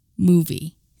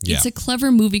movie. Yeah. It's a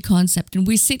clever movie concept. And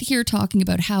we sit here talking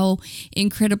about how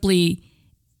incredibly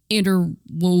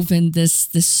interwoven this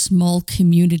small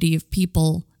community of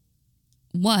people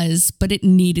was, but it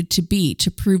needed to be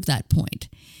to prove that point.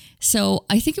 So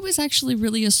I think it was actually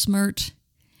really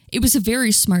it was a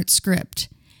very smart script.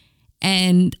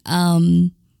 And,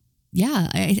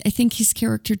 I think his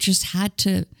character just had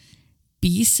to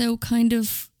be so kind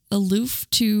of aloof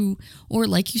to, or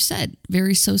like you said,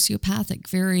 very sociopathic,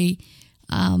 very,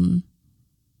 I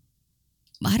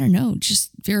don't know,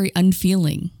 just very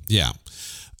unfeeling. Yeah.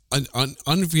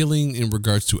 Unfeeling in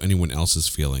regards to anyone else's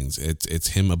feelings. It's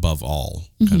him above all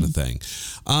kind of thing.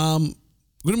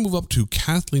 We're going to move up to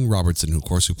Kathleen Robertson, who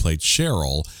played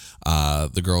Cheryl,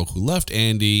 the girl who left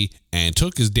Andy and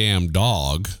took his damn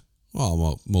dog.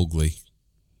 Oh, Mowgli.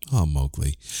 Oh,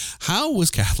 Mowgli. How was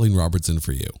Kathleen Robertson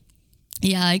for you?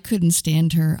 Yeah, I couldn't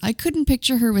stand her. I couldn't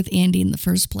picture her with Andy in the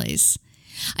first place.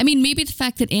 I mean, maybe the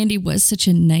fact that Andy was such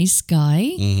a nice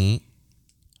guy,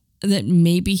 that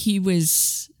maybe he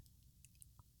was,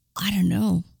 I don't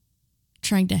know,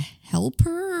 trying to help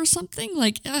her or something.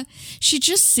 Like, she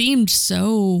just seemed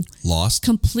so lost,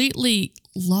 completely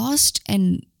lost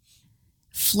and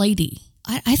flighty.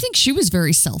 I think she was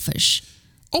very selfish.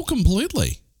 Oh,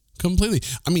 completely.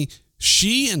 I mean,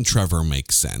 she and Trevor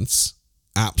make sense.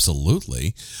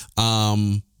 Absolutely.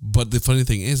 But the funny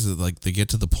thing is that, like, they get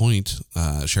to the point,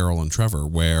 Cheryl and Trevor,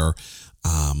 where,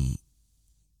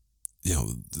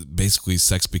 basically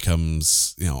sex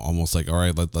becomes, almost like, all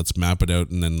right, let's map it out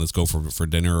and then let's go for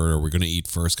dinner, or we're going to eat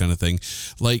first kind of thing.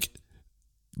 Like,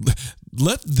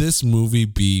 let this movie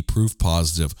be proof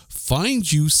positive. Find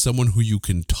you someone who you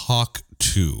can talk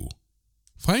to.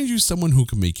 Find you someone who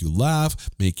can make you laugh,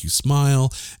 make you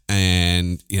smile,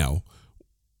 and,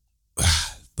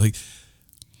 like...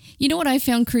 You know what I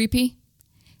found creepy?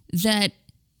 That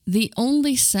the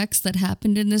only sex that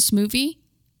happened in this movie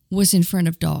was in front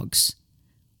of dogs.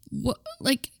 What,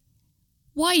 like,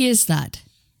 Why is that?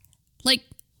 Like,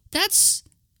 that's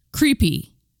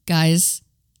creepy, guys.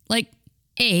 Like,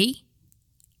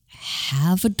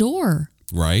 have a door.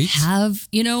 Right? Have,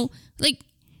 like,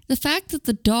 the fact that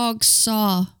the dog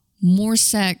saw more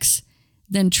sex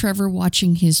than Trevor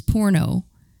watching his porno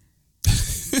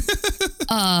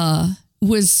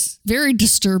was very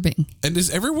disturbing. And does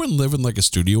everyone live in like a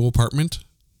studio apartment?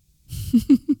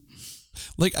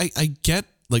 Like, I get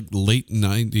like late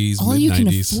 90s, All mid-90s. you can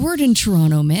afford in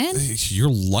Toronto, man.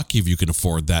 You're lucky if you can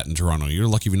afford that in Toronto. You're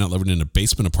lucky if you're not living in a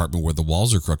basement apartment where the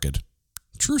walls are crooked.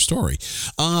 True story.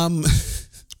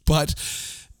 But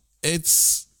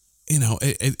it's,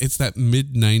 it's that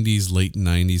mid 90s, late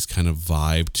 90s kind of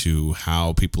vibe to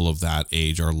how people of that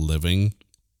age are living.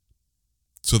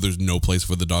 So there's no place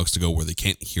for the dogs to go where they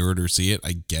can't hear it or see it.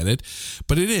 I get it.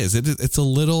 But it's a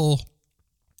little,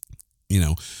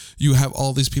 you have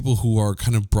all these people who are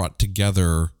kind of brought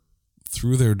together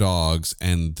through their dogs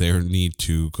and their need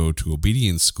to go to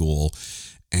obedience school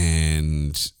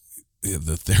and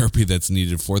the therapy that's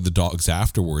needed for the dogs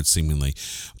afterwards, seemingly.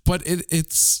 But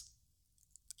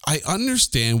I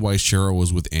understand why Cheryl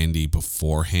was with Andy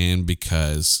beforehand,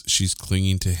 because she's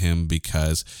clinging to him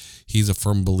because he's a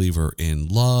firm believer in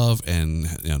love and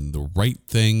the right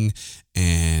thing.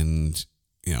 And,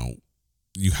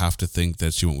 you have to think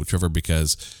that she went with Trevor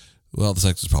because, well, the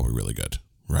sex is probably really good,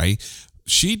 right?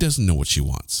 She doesn't know what she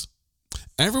wants.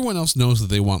 Everyone else knows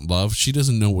that they want love. She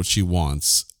doesn't know what she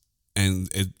wants. And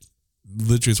it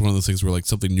literally is one of those things where like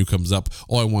something new comes up.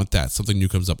 Oh, I want that. Something new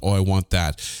comes up. Oh, I want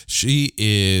that. She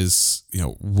is,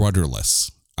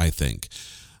 rudderless, I think.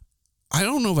 I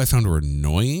don't know if I found her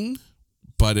annoying,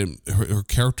 but her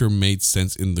character made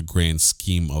sense in the grand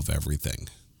scheme of everything.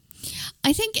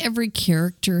 I think every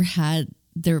character had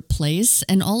their place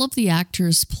and all of the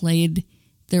actors played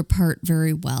their part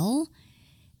very well.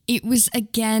 It was,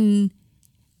 again,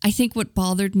 I think what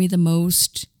bothered me the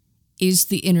most is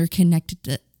the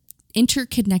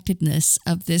interconnectedness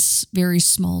of this very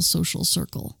small social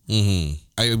circle.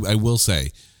 Mm-hmm. I will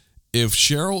say, if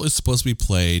Cheryl is supposed to be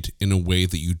played in a way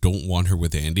that you don't want her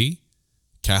with Andy,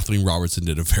 Kathleen Robertson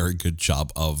did a very good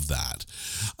job of that.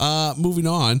 Moving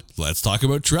on, let's talk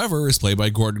about Trevor, is played by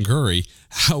Gordon Curry.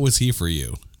 How was he for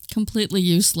you? Completely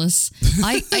useless.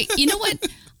 I you know what?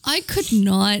 I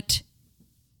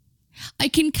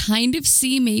can kind of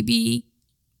see maybe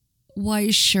why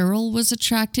Cheryl was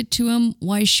attracted to him,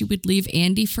 why she would leave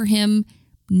Andy for him.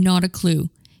 Not a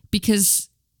clue. Because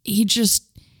he just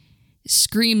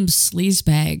screams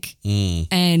sleazebag.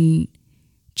 And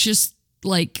just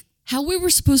like how we were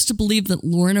supposed to believe that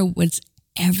Lorna was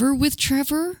ever with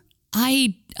Trevor,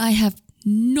 I have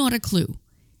not a clue.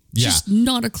 Just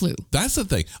not a clue. That's the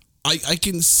thing. I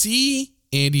can see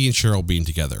Andy and Cheryl being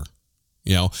together.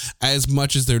 As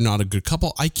much as they're not a good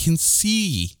couple, I can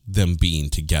see them being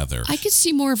together. I could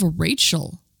see more of a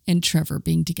Rachel and Trevor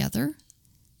being together.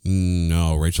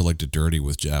 No, Rachel liked it dirty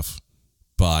with Jeff.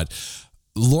 But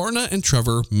Lorna and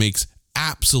Trevor makes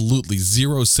absolutely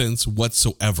zero sense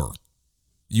whatsoever.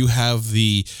 You have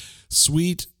the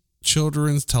sweet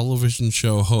children's television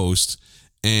show host,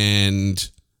 and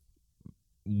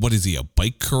what is he, a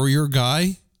bike courier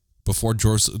guy? Before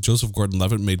Joseph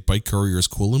Gordon-Levitt made bike couriers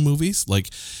cool in movies?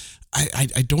 Like,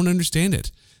 I don't understand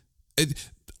it.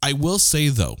 I will say,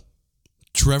 though,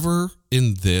 Trevor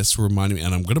in this reminded me,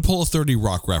 and I'm going to pull a 30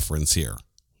 Rock reference here,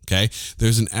 okay?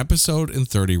 There's an episode in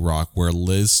 30 Rock where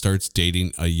Liz starts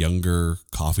dating a younger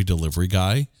coffee delivery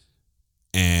guy,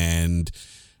 and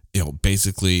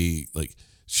basically, like,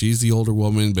 she's the older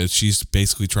woman, but she's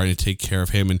basically trying to take care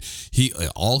of him, and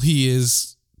all he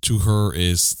is to her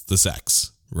is the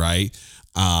sex, right?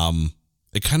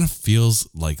 It kind of feels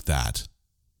like that,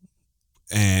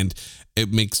 and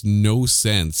it makes no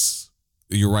sense.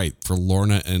 You're right. For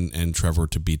Lorna and Trevor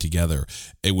to be together,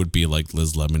 it would be like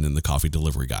Liz Lemon and the coffee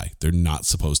delivery guy. They're not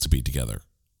supposed to be together.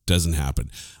 Doesn't happen.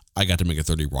 I got to make a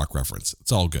 30 Rock reference.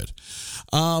 It's all good.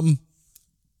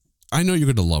 I know you're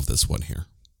going to love this one here.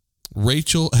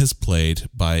 Rachel is played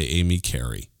by Amy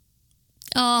Carey.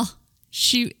 Oh,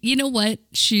 you know what?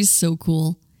 She's so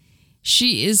cool.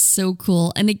 She is so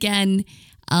cool. And again,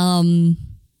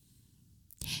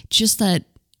 just that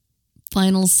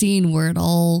final scene where it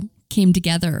all came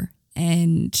together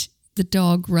and the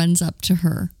dog runs up to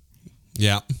her.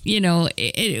 Yeah.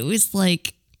 It was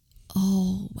like,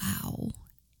 oh, wow.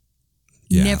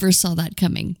 Yeah. Never saw that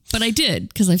coming, but I did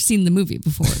because I've seen the movie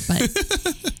before. But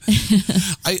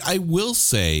I will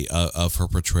say of her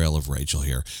portrayal of Rachel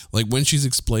here, like when she's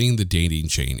explaining the dating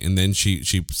chain, and then she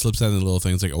slips out the little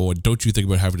things like, "Oh, don't you think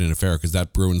about having an affair because that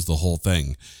ruins the whole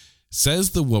thing?" Says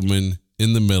the woman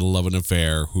in the middle of an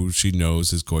affair who she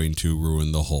knows is going to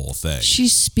ruin the whole thing.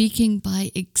 She's speaking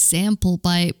by example,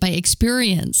 by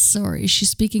experience. Sorry, she's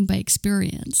speaking by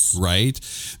experience. Right?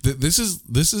 This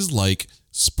is like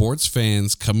sports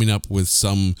fans coming up with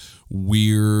some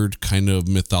weird kind of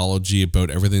mythology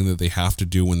about everything that they have to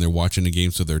do when they're watching a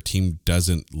game so their team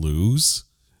doesn't lose.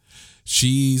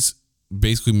 She's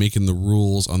basically making the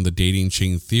rules on the dating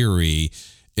chain theory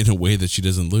in a way that she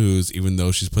doesn't lose, even though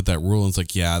she's put that rule and it's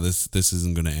like, yeah, this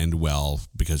isn't going to end well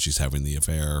because she's having the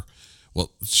affair.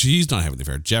 Well, she's not having the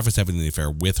affair. Jeff is having the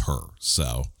affair with her.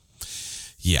 So,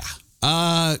 yeah.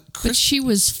 But she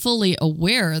was fully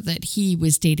aware that he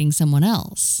was dating someone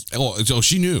else. So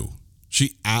she knew.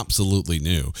 She absolutely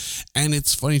knew. And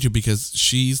it's funny too because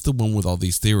she's the one with all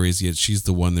these theories, yet she's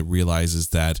the one that realizes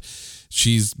that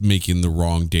she's making the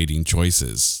wrong dating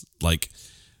choices. Like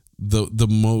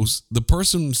the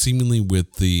person seemingly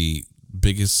with the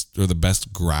biggest or the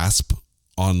best grasp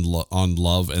on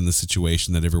love and the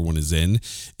situation that everyone is in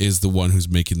is the one who's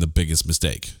making the biggest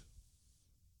mistake.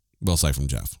 Well, aside from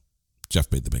Jeff.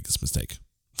 Jeff made the biggest mistake.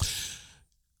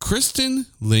 Kristen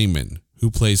Lehman,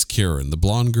 who plays Kieran, the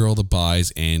blonde girl that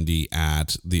buys Andy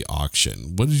at the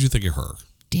auction. What did you think of her?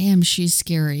 Damn, she's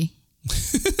scary.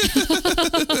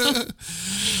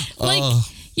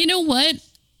 You know what?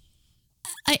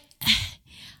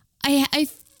 I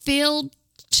failed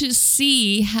to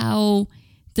see how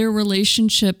their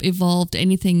relationship evolved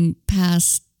anything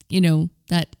past,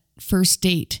 that first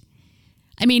date.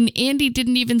 I mean, Andy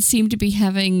didn't even seem to be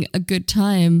having a good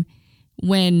time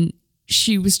when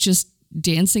she was just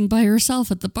dancing by herself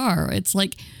at the bar. It's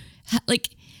like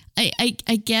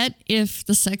I get if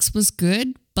the sex was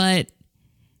good, but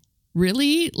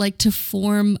really, like, to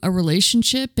form a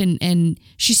relationship and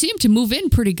she seemed to move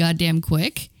in pretty goddamn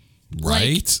quick.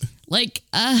 Right?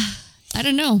 I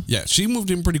don't know. Yeah, she moved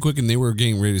in pretty quick and they were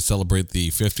getting ready to celebrate the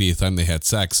 50th time they had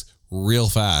sex real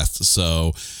fast.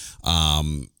 So,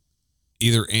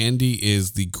 either Andy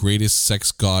is the greatest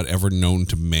sex god ever known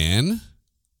to man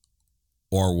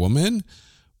or woman,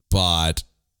 but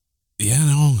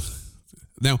now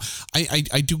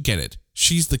I do get it.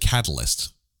 She's the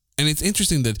catalyst. And it's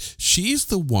interesting that she's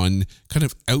the one kind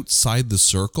of outside the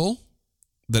circle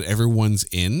that everyone's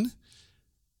in,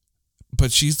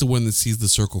 but she's the one that sees the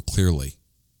circle clearly.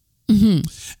 Mm-hmm.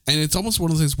 And it's almost one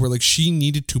of those things where like she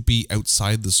needed to be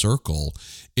outside the circle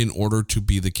in order to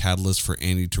be the catalyst for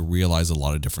Andy to realize a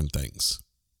lot of different things.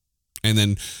 And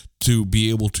then to be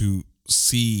able to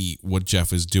see what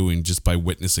Jeff is doing just by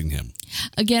witnessing him.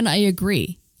 Again, I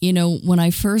agree. When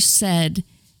I first said,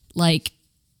 like,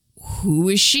 who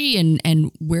is she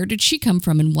and where did she come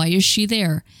from and why is she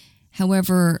there?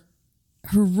 However,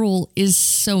 her role is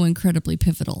so incredibly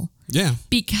pivotal. Yeah.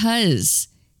 Because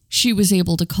she was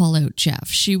able to call out Jeff.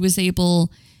 She was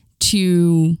able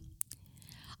to,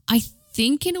 I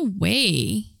think in a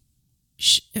way,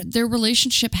 their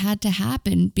relationship had to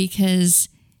happen because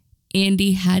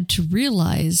Andy had to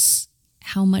realize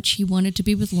how much he wanted to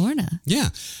be with Lorna. Yeah.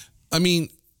 I mean,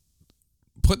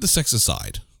 put the sex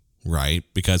aside, right?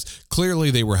 Because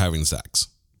clearly they were having sex,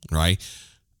 right?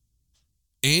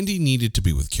 Andy needed to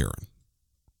be with Kieran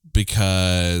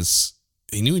because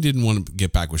he knew he didn't want to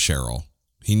get back with Cheryl.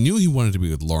 He knew he wanted to be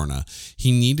with Lorna.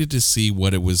 He needed to see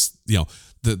what it was,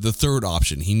 the third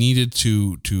option. He needed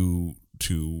to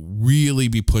really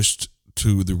be pushed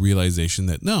to the realization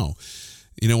that, no,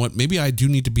 you know what, maybe I do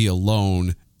need to be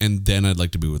alone and then I'd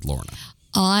like to be with Lorna.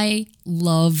 I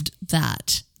loved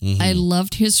that. Mm-hmm. I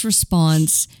loved his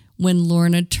response when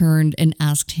Lorna turned and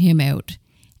asked him out.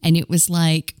 And it was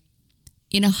like,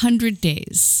 in 100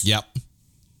 days. Yep.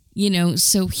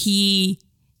 So he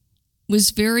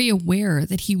was very aware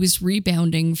that he was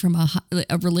rebounding from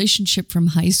a relationship from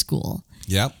high school.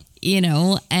 Yep.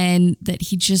 And that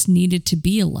he just needed to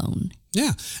be alone.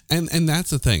 Yeah. And that's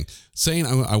the thing. Saying,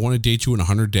 I want to date you in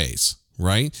 100 days,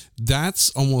 right? That's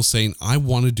almost saying, I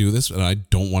want to do this and I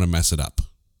don't want to mess it up.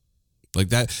 Like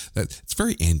that it's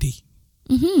very Andy.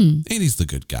 Mm-hmm. Andy's the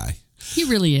good guy. He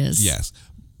really is. Yes.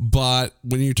 But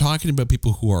when you're talking about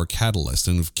people who are catalysts,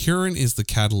 and if Kieran is the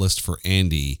catalyst for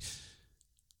Andy,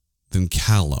 then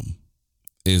Callum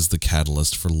is the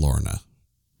catalyst for Lorna.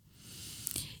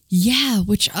 Yeah,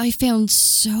 which I found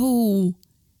so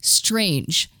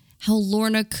strange. How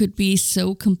Lorna could be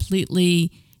so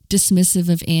completely dismissive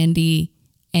of Andy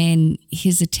and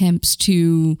his attempts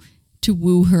to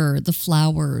woo her, the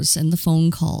flowers and the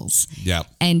phone calls. Yeah.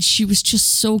 And she was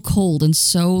just so cold and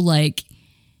so like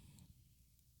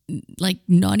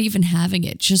not even having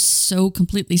it, just so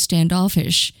completely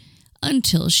standoffish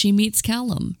until she meets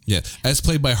Callum. Yeah, as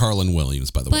played by Harlan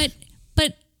Williams, by the way.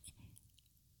 But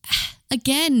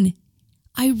again,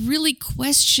 I really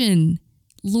question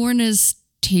Lorna's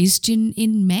taste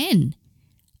in men.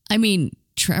 I mean,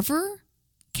 Trevor?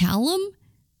 Callum?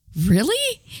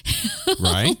 Really?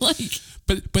 Right?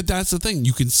 But that's the thing.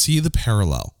 You can see the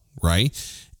parallel, right?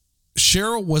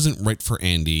 Cheryl wasn't right for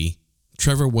Andy.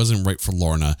 Trevor wasn't right for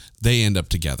Lorna. They end up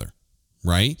together,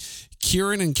 right?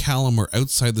 Kieran and Callum are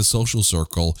outside the social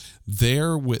circle.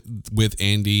 They're with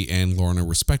Andy and Lorna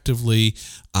respectively,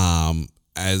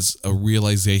 as a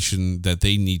realization that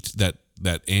they need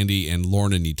that Andy and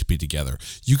Lorna need to be together.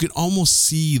 You can almost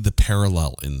see the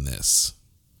parallel in this.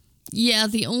 Yeah,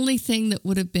 the only thing that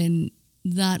would have been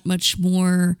that much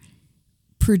more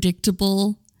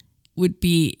predictable would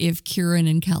be if Kieran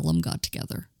and Callum got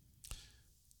together.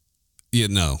 Yeah,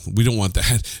 no, we don't want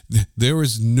that. There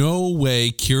is no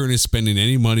way Kieran is spending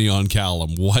any money on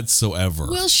Callum whatsoever.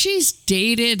 Well, she's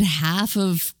dated half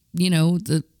of,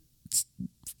 the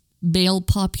male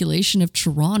population of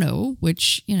Toronto,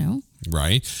 which,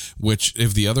 Right? Which,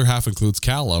 if the other half includes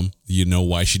Callum, you know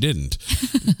why she didn't.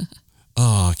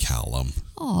 Oh, Callum.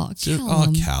 Oh, Callum.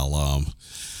 Oh, Callum.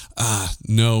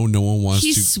 No one wants to.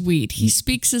 He's sweet. He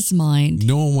speaks his mind.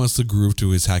 No one wants to groove to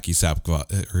his hacky sack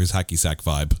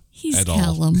vibe. He's at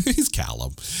Callum. All. He's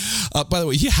Callum. By the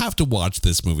way, you have to watch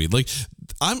this movie. Like,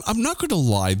 I'm not going to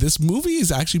lie. This movie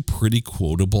is actually pretty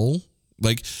quotable.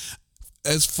 Like,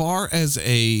 as far as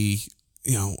a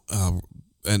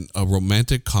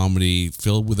romantic comedy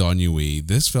filled with ennui,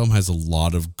 this film has a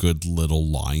lot of good little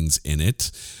lines in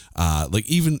it. Like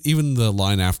even the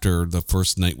line after the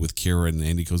first night with Kieran,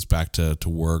 Andy goes back to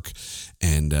work,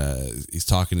 and he's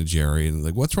talking to Jerry, and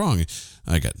like, what's wrong?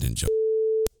 I got ninja.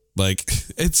 Like,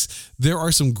 there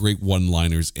are some great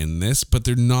one-liners in this, but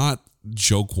they're not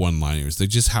joke one-liners. They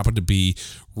just happen to be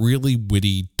really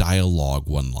witty dialogue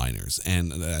one-liners,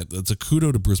 and it's a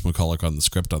kudo to Bruce McCulloch on the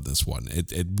script on this one.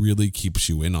 It really keeps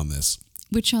you in on this.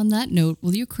 Which, on that note,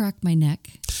 will you crack my neck?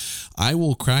 I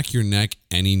will crack your neck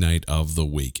any night of the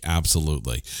week.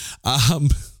 Absolutely.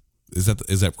 Is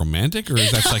that romantic or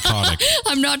is that psychotic?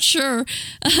 I'm not sure.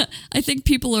 I think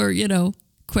people are,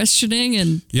 questioning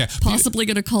and possibly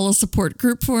going to call a support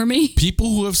group for me.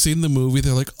 People who have seen the movie,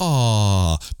 they're like,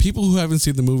 "Aw." People who haven't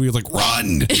seen the movie are like,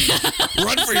 "Run!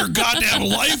 Run for your goddamn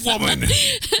life, woman!"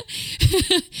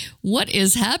 What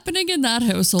is happening in that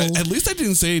household? At least I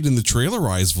didn't say it in the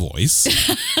trailerized voice.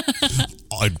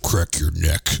 I'd crack your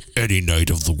neck any night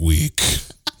of the week.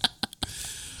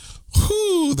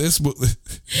 Whew,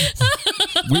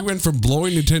 we went from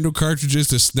blowing Nintendo cartridges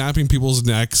to snapping people's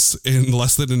necks in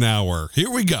less than an hour. Here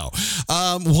we go.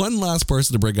 One last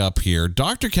person to bring up here.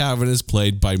 Dr. Cavan is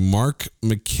played by Mark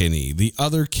McKinney, the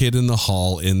other kid in the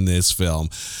hall in this film.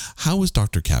 How was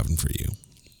Dr. Cavan for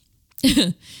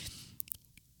you?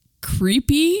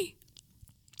 Creepy,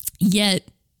 yet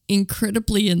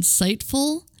incredibly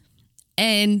insightful,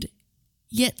 and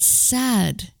yet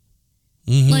sad.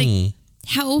 Mm-hmm. Like,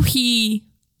 how he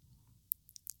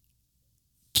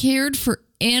cared for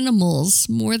animals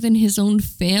more than his own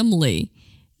family.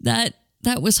 That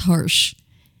was harsh.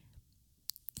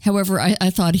 However,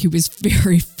 I thought he was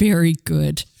very, very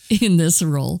good in this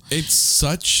role. It's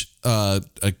such a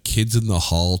Kids in the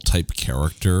Hall type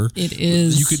character. It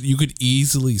is. You could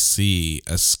easily see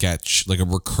a sketch, like a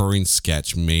recurring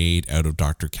sketch made out of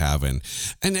Dr. Cavan.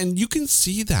 And you can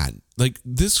see that. Like,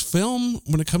 this film,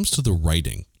 when it comes to the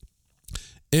writing,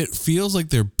 it feels like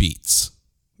they're beats,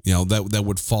 that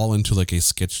would fall into like a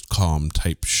sketch-com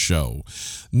type show.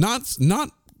 Not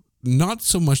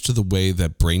so much to the way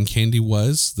that Brain Candy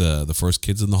was, the first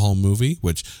Kids in the Hall movie,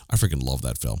 which I freaking love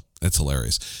that film. It's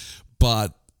hilarious.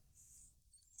 But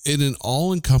in an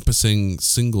all-encompassing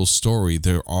single story,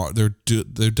 there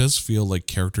does feel like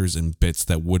characters and bits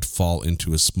that would fall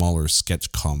into a smaller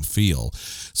sketch-com feel.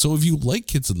 So if you like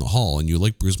Kids in the Hall and you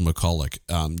like Bruce McCulloch,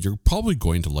 you're probably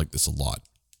going to like this a lot.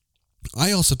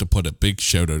 I also have to put a big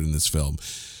shout out in this film.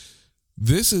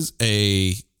 This is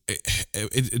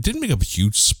it didn't make a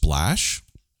huge splash,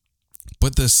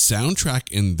 but the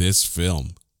soundtrack in this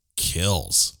film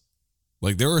kills.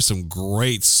 Like, there are some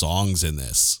great songs in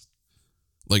this.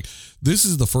 Like, this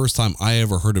is the first time I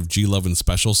ever heard of G Love and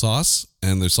Special Sauce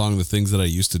and their song The Things That I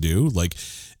Used to Do. Like,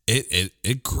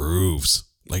 it grooves.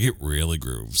 Like, it really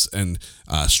grooves. And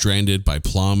Stranded by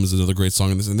Plum is another great song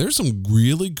in this. And there's some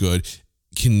really good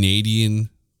Canadian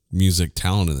music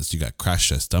talent in this. You got Crash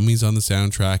Test Dummies on the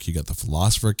soundtrack. You got the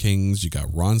Philosopher Kings. You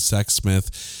got Ron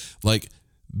Sexsmith. Like,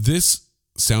 this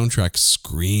soundtrack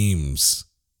screams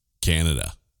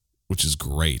Canada, which is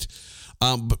great.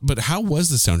 But how was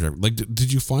the soundtrack? Like,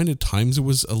 did you find at times it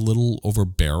was a little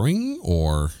overbearing,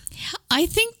 or? I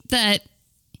think that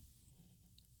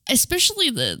especially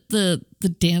the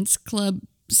dance club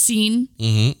scene.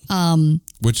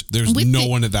 Which there's no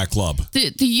one at that club.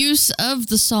 The use of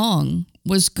the song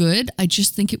was good. I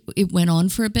just think it went on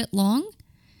for a bit long.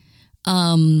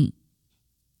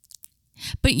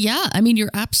 But yeah, I mean,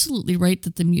 you're absolutely right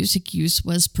that the music use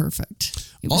was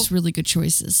perfect. It was really good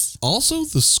choices. Also,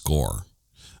 the score.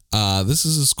 This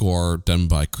is a score done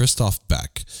by Christoph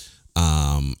Beck.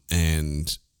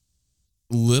 And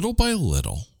little by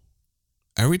little,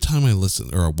 every time I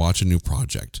listen or I watch a new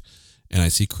project and I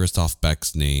see Christoph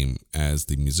Beck's name as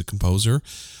the music composer,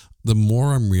 the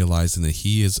more I'm realizing that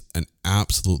he is an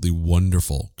absolutely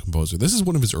wonderful composer. This is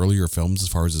one of his earlier films as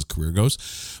far as his career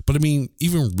goes. But I mean,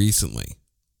 even recently,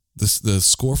 the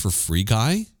score for Free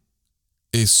Guy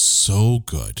is so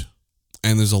good.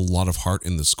 And there's a lot of heart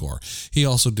in the score. He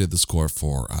also did the score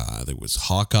for, there was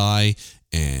Hawkeye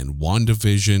and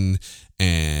WandaVision,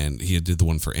 and he did the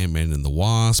one for Ant-Man and the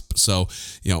Wasp. So,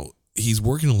 he's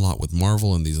working a lot with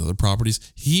Marvel and these other properties.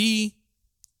 He,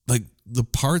 like, the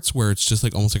parts where it's just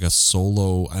like almost like a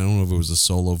solo, I don't know if it was a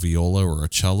solo viola or a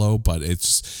cello, but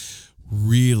it's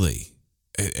really,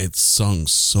 it's sung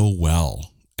so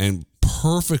well and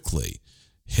perfectly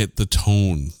hit the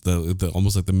tone, the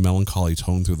almost like the melancholy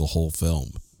tone through the whole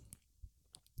film.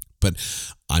 But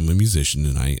I'm a musician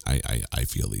and I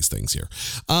feel these things here.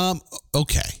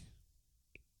 Okay.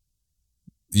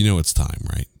 It's time,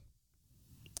 right?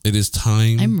 It is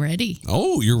time. I'm ready.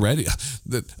 Oh, you're ready.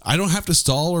 I don't have to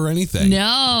stall or anything.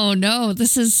 No.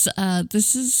 This is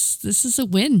a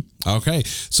win. Okay.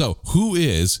 So, who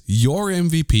is your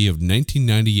MVP of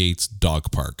 1998's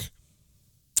Dog Park?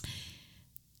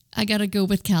 I got to go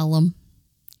with Callum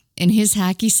and his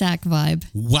hacky sack vibe.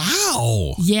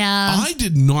 Wow. Yeah. I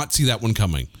did not see that one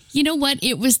coming. You know what?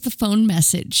 It was the phone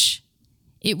message.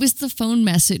 It was the phone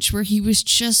message where he was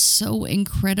just so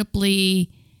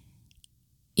incredibly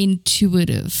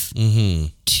intuitive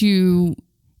to,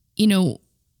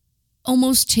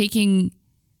 almost taking,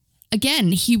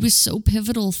 again, he was so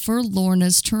pivotal for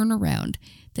Lorna's turnaround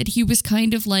that he was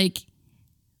kind of like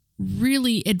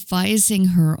really advising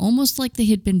her, almost like they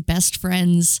had been best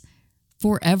friends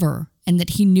forever and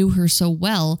that he knew her so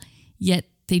well, yet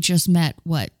they just met,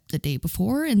 the day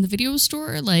before in the video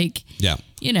store? Like, yeah.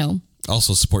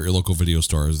 Also support your local video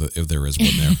stores if there is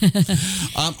one there.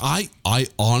 I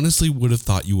honestly would have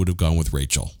thought you would have gone with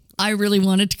Rachel. I really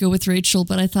wanted to go with Rachel,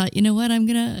 but I thought, you know what? I'm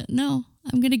going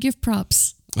to give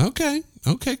props. Okay.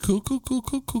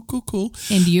 Cool.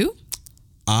 And you?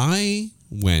 I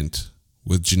went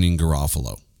with Janeane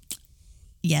Garofalo.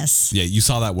 Yes. Yeah, you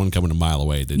saw that one coming a mile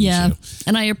away, didn't you? Yeah,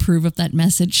 and I approve of that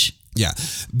message. Yeah.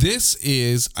 This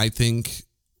is, I think,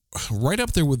 right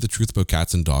up there with The Truth About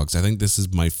Cats and Dogs. I think this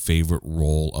is my favorite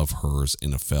role of hers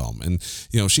in a film. And,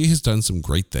 she has done some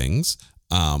great things,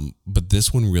 but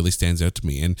this one really stands out to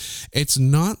me. And it's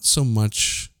not so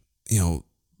much, the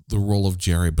role of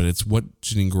Jerry, but it's what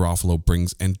Janeane Garofalo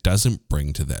brings and doesn't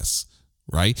bring to this,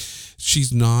 right?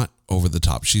 She's not over the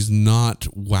top. She's not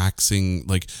waxing,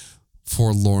 like,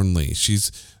 forlornly.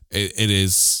 It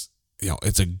is,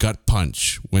 it's a gut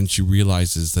punch when she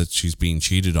realizes that she's being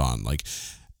cheated on. Like,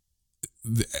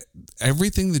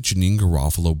 everything that Janeane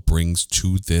Garofalo brings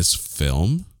to this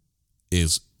film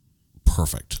is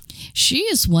perfect. She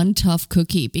is one tough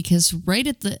cookie because right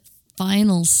at the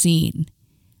final scene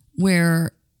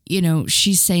where,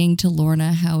 she's saying to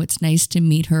Lorna how it's nice to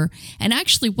meet her, and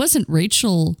actually wasn't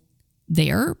Rachel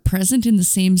there, present in the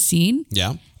same scene?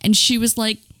 Yeah. And she was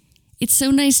like, "It's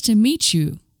so nice to meet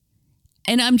you."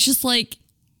 And I'm just like,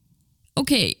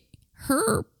 okay,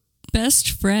 her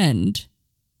best friend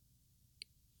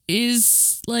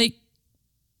is like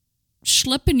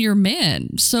schlepping your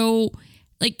man. So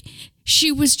like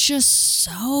she was just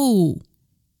so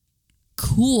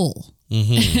cool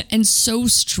and so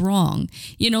strong,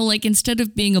 like instead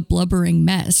of being a blubbering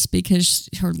mess because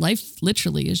her life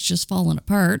literally is just falling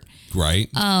apart. Right.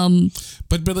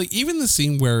 But like even the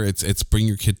scene where it's bring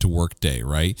your kid to work day,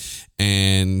 right?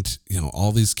 And,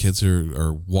 all these kids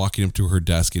are walking up to her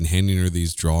desk and handing her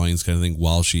these drawings kind of thing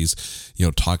while she's,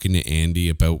 talking to Andy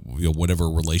about, whatever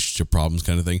relationship problems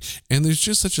kind of thing. And there's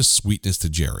just such a sweetness to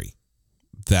Jerry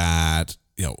that,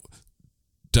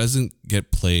 doesn't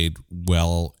get played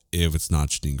well if it's not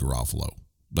Janeane Garofalo.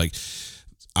 Like,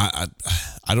 I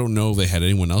don't know if they had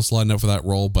anyone else lined up for that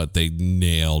role, but they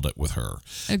nailed it with her.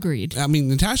 Agreed. I mean,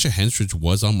 Natasha Henstridge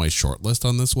was on my short list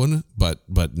on this one, but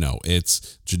no,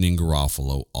 it's Janeane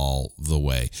Garofalo all the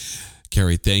way.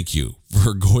 Carrie, thank you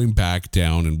for going back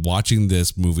down and watching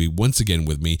this movie once again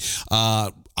with me.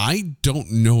 I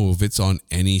don't know if it's on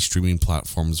any streaming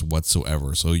platforms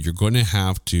whatsoever, so you're going to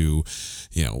have to,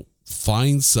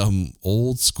 find some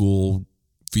old school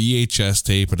VHS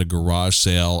tape at a garage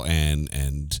sale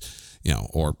and you know,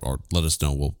 or let us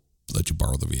know. We'll let you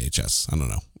borrow the VHS. I don't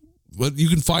know. But you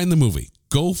can find the movie.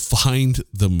 Go find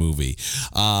the movie.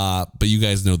 But you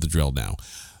guys know the drill now.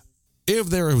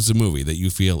 If there is a movie that you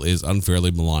feel is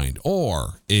unfairly maligned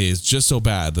or is just so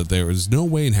bad that there is no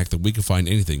way in heck that we can find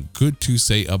anything good to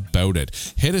say about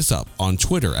it, hit us up on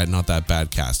Twitter at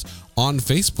NotThatBadCast, on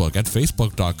Facebook at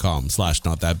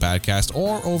facebook.com/NotThatBadCast,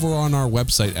 or over on our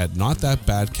website at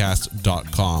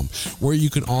NotThatBadCast.com, where you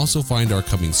can also find our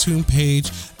coming soon page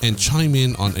and chime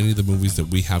in on any of the movies that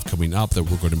we have coming up that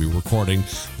we're going to be recording.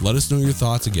 Let us know your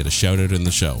thoughts and get a shout out in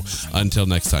the show. Until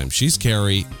next time, she's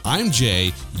Carrie, I'm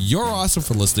Jay, you're awesome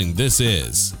for listening. This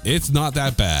is It's Not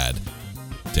That Bad.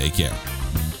 Take care.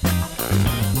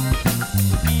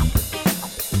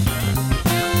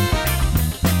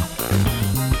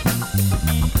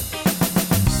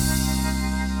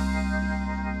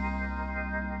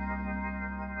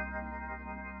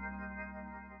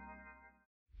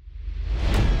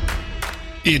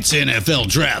 It's NFL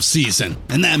draft season,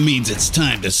 and that means it's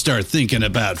time to start thinking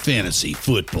about fantasy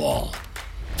football.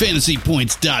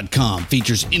 FantasyPoints.com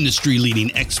features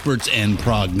industry-leading experts and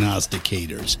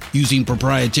prognosticators using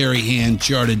proprietary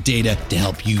hand-charted data to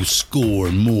help you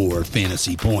score more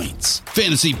fantasy points.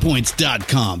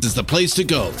 FantasyPoints.com is the place to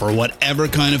go for whatever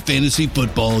kind of fantasy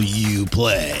football you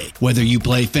play. Whether you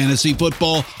play fantasy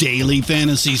football, daily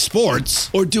fantasy sports,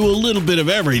 or do a little bit of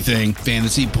everything,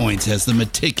 Fantasy Points has the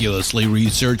meticulously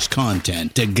researched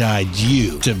content to guide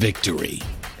you to victory.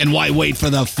 And why wait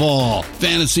for the fall?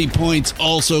 Fantasy Points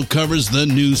also covers the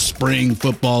new spring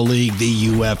football league, the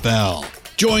UFL.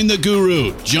 Join the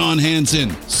guru, John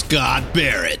Hansen, Scott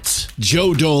Barrett,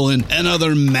 Joe Dolan, and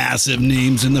other massive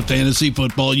names in the fantasy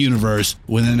football universe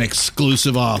with an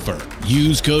exclusive offer.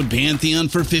 Use code Pantheon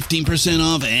for 15%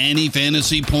 off any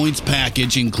Fantasy Points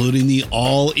package, including the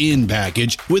all-in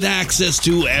package, with access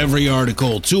to every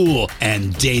article, tool,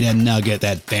 and data nugget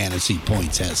that Fantasy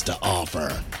Points has to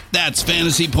offer. That's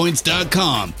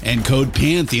FantasyPoints.com and code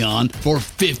Pantheon for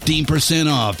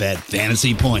 15% off at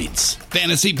Fantasy Points.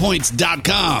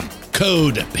 FantasyPoints.com,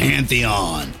 code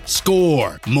Pantheon.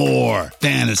 Score more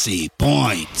fantasy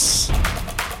points.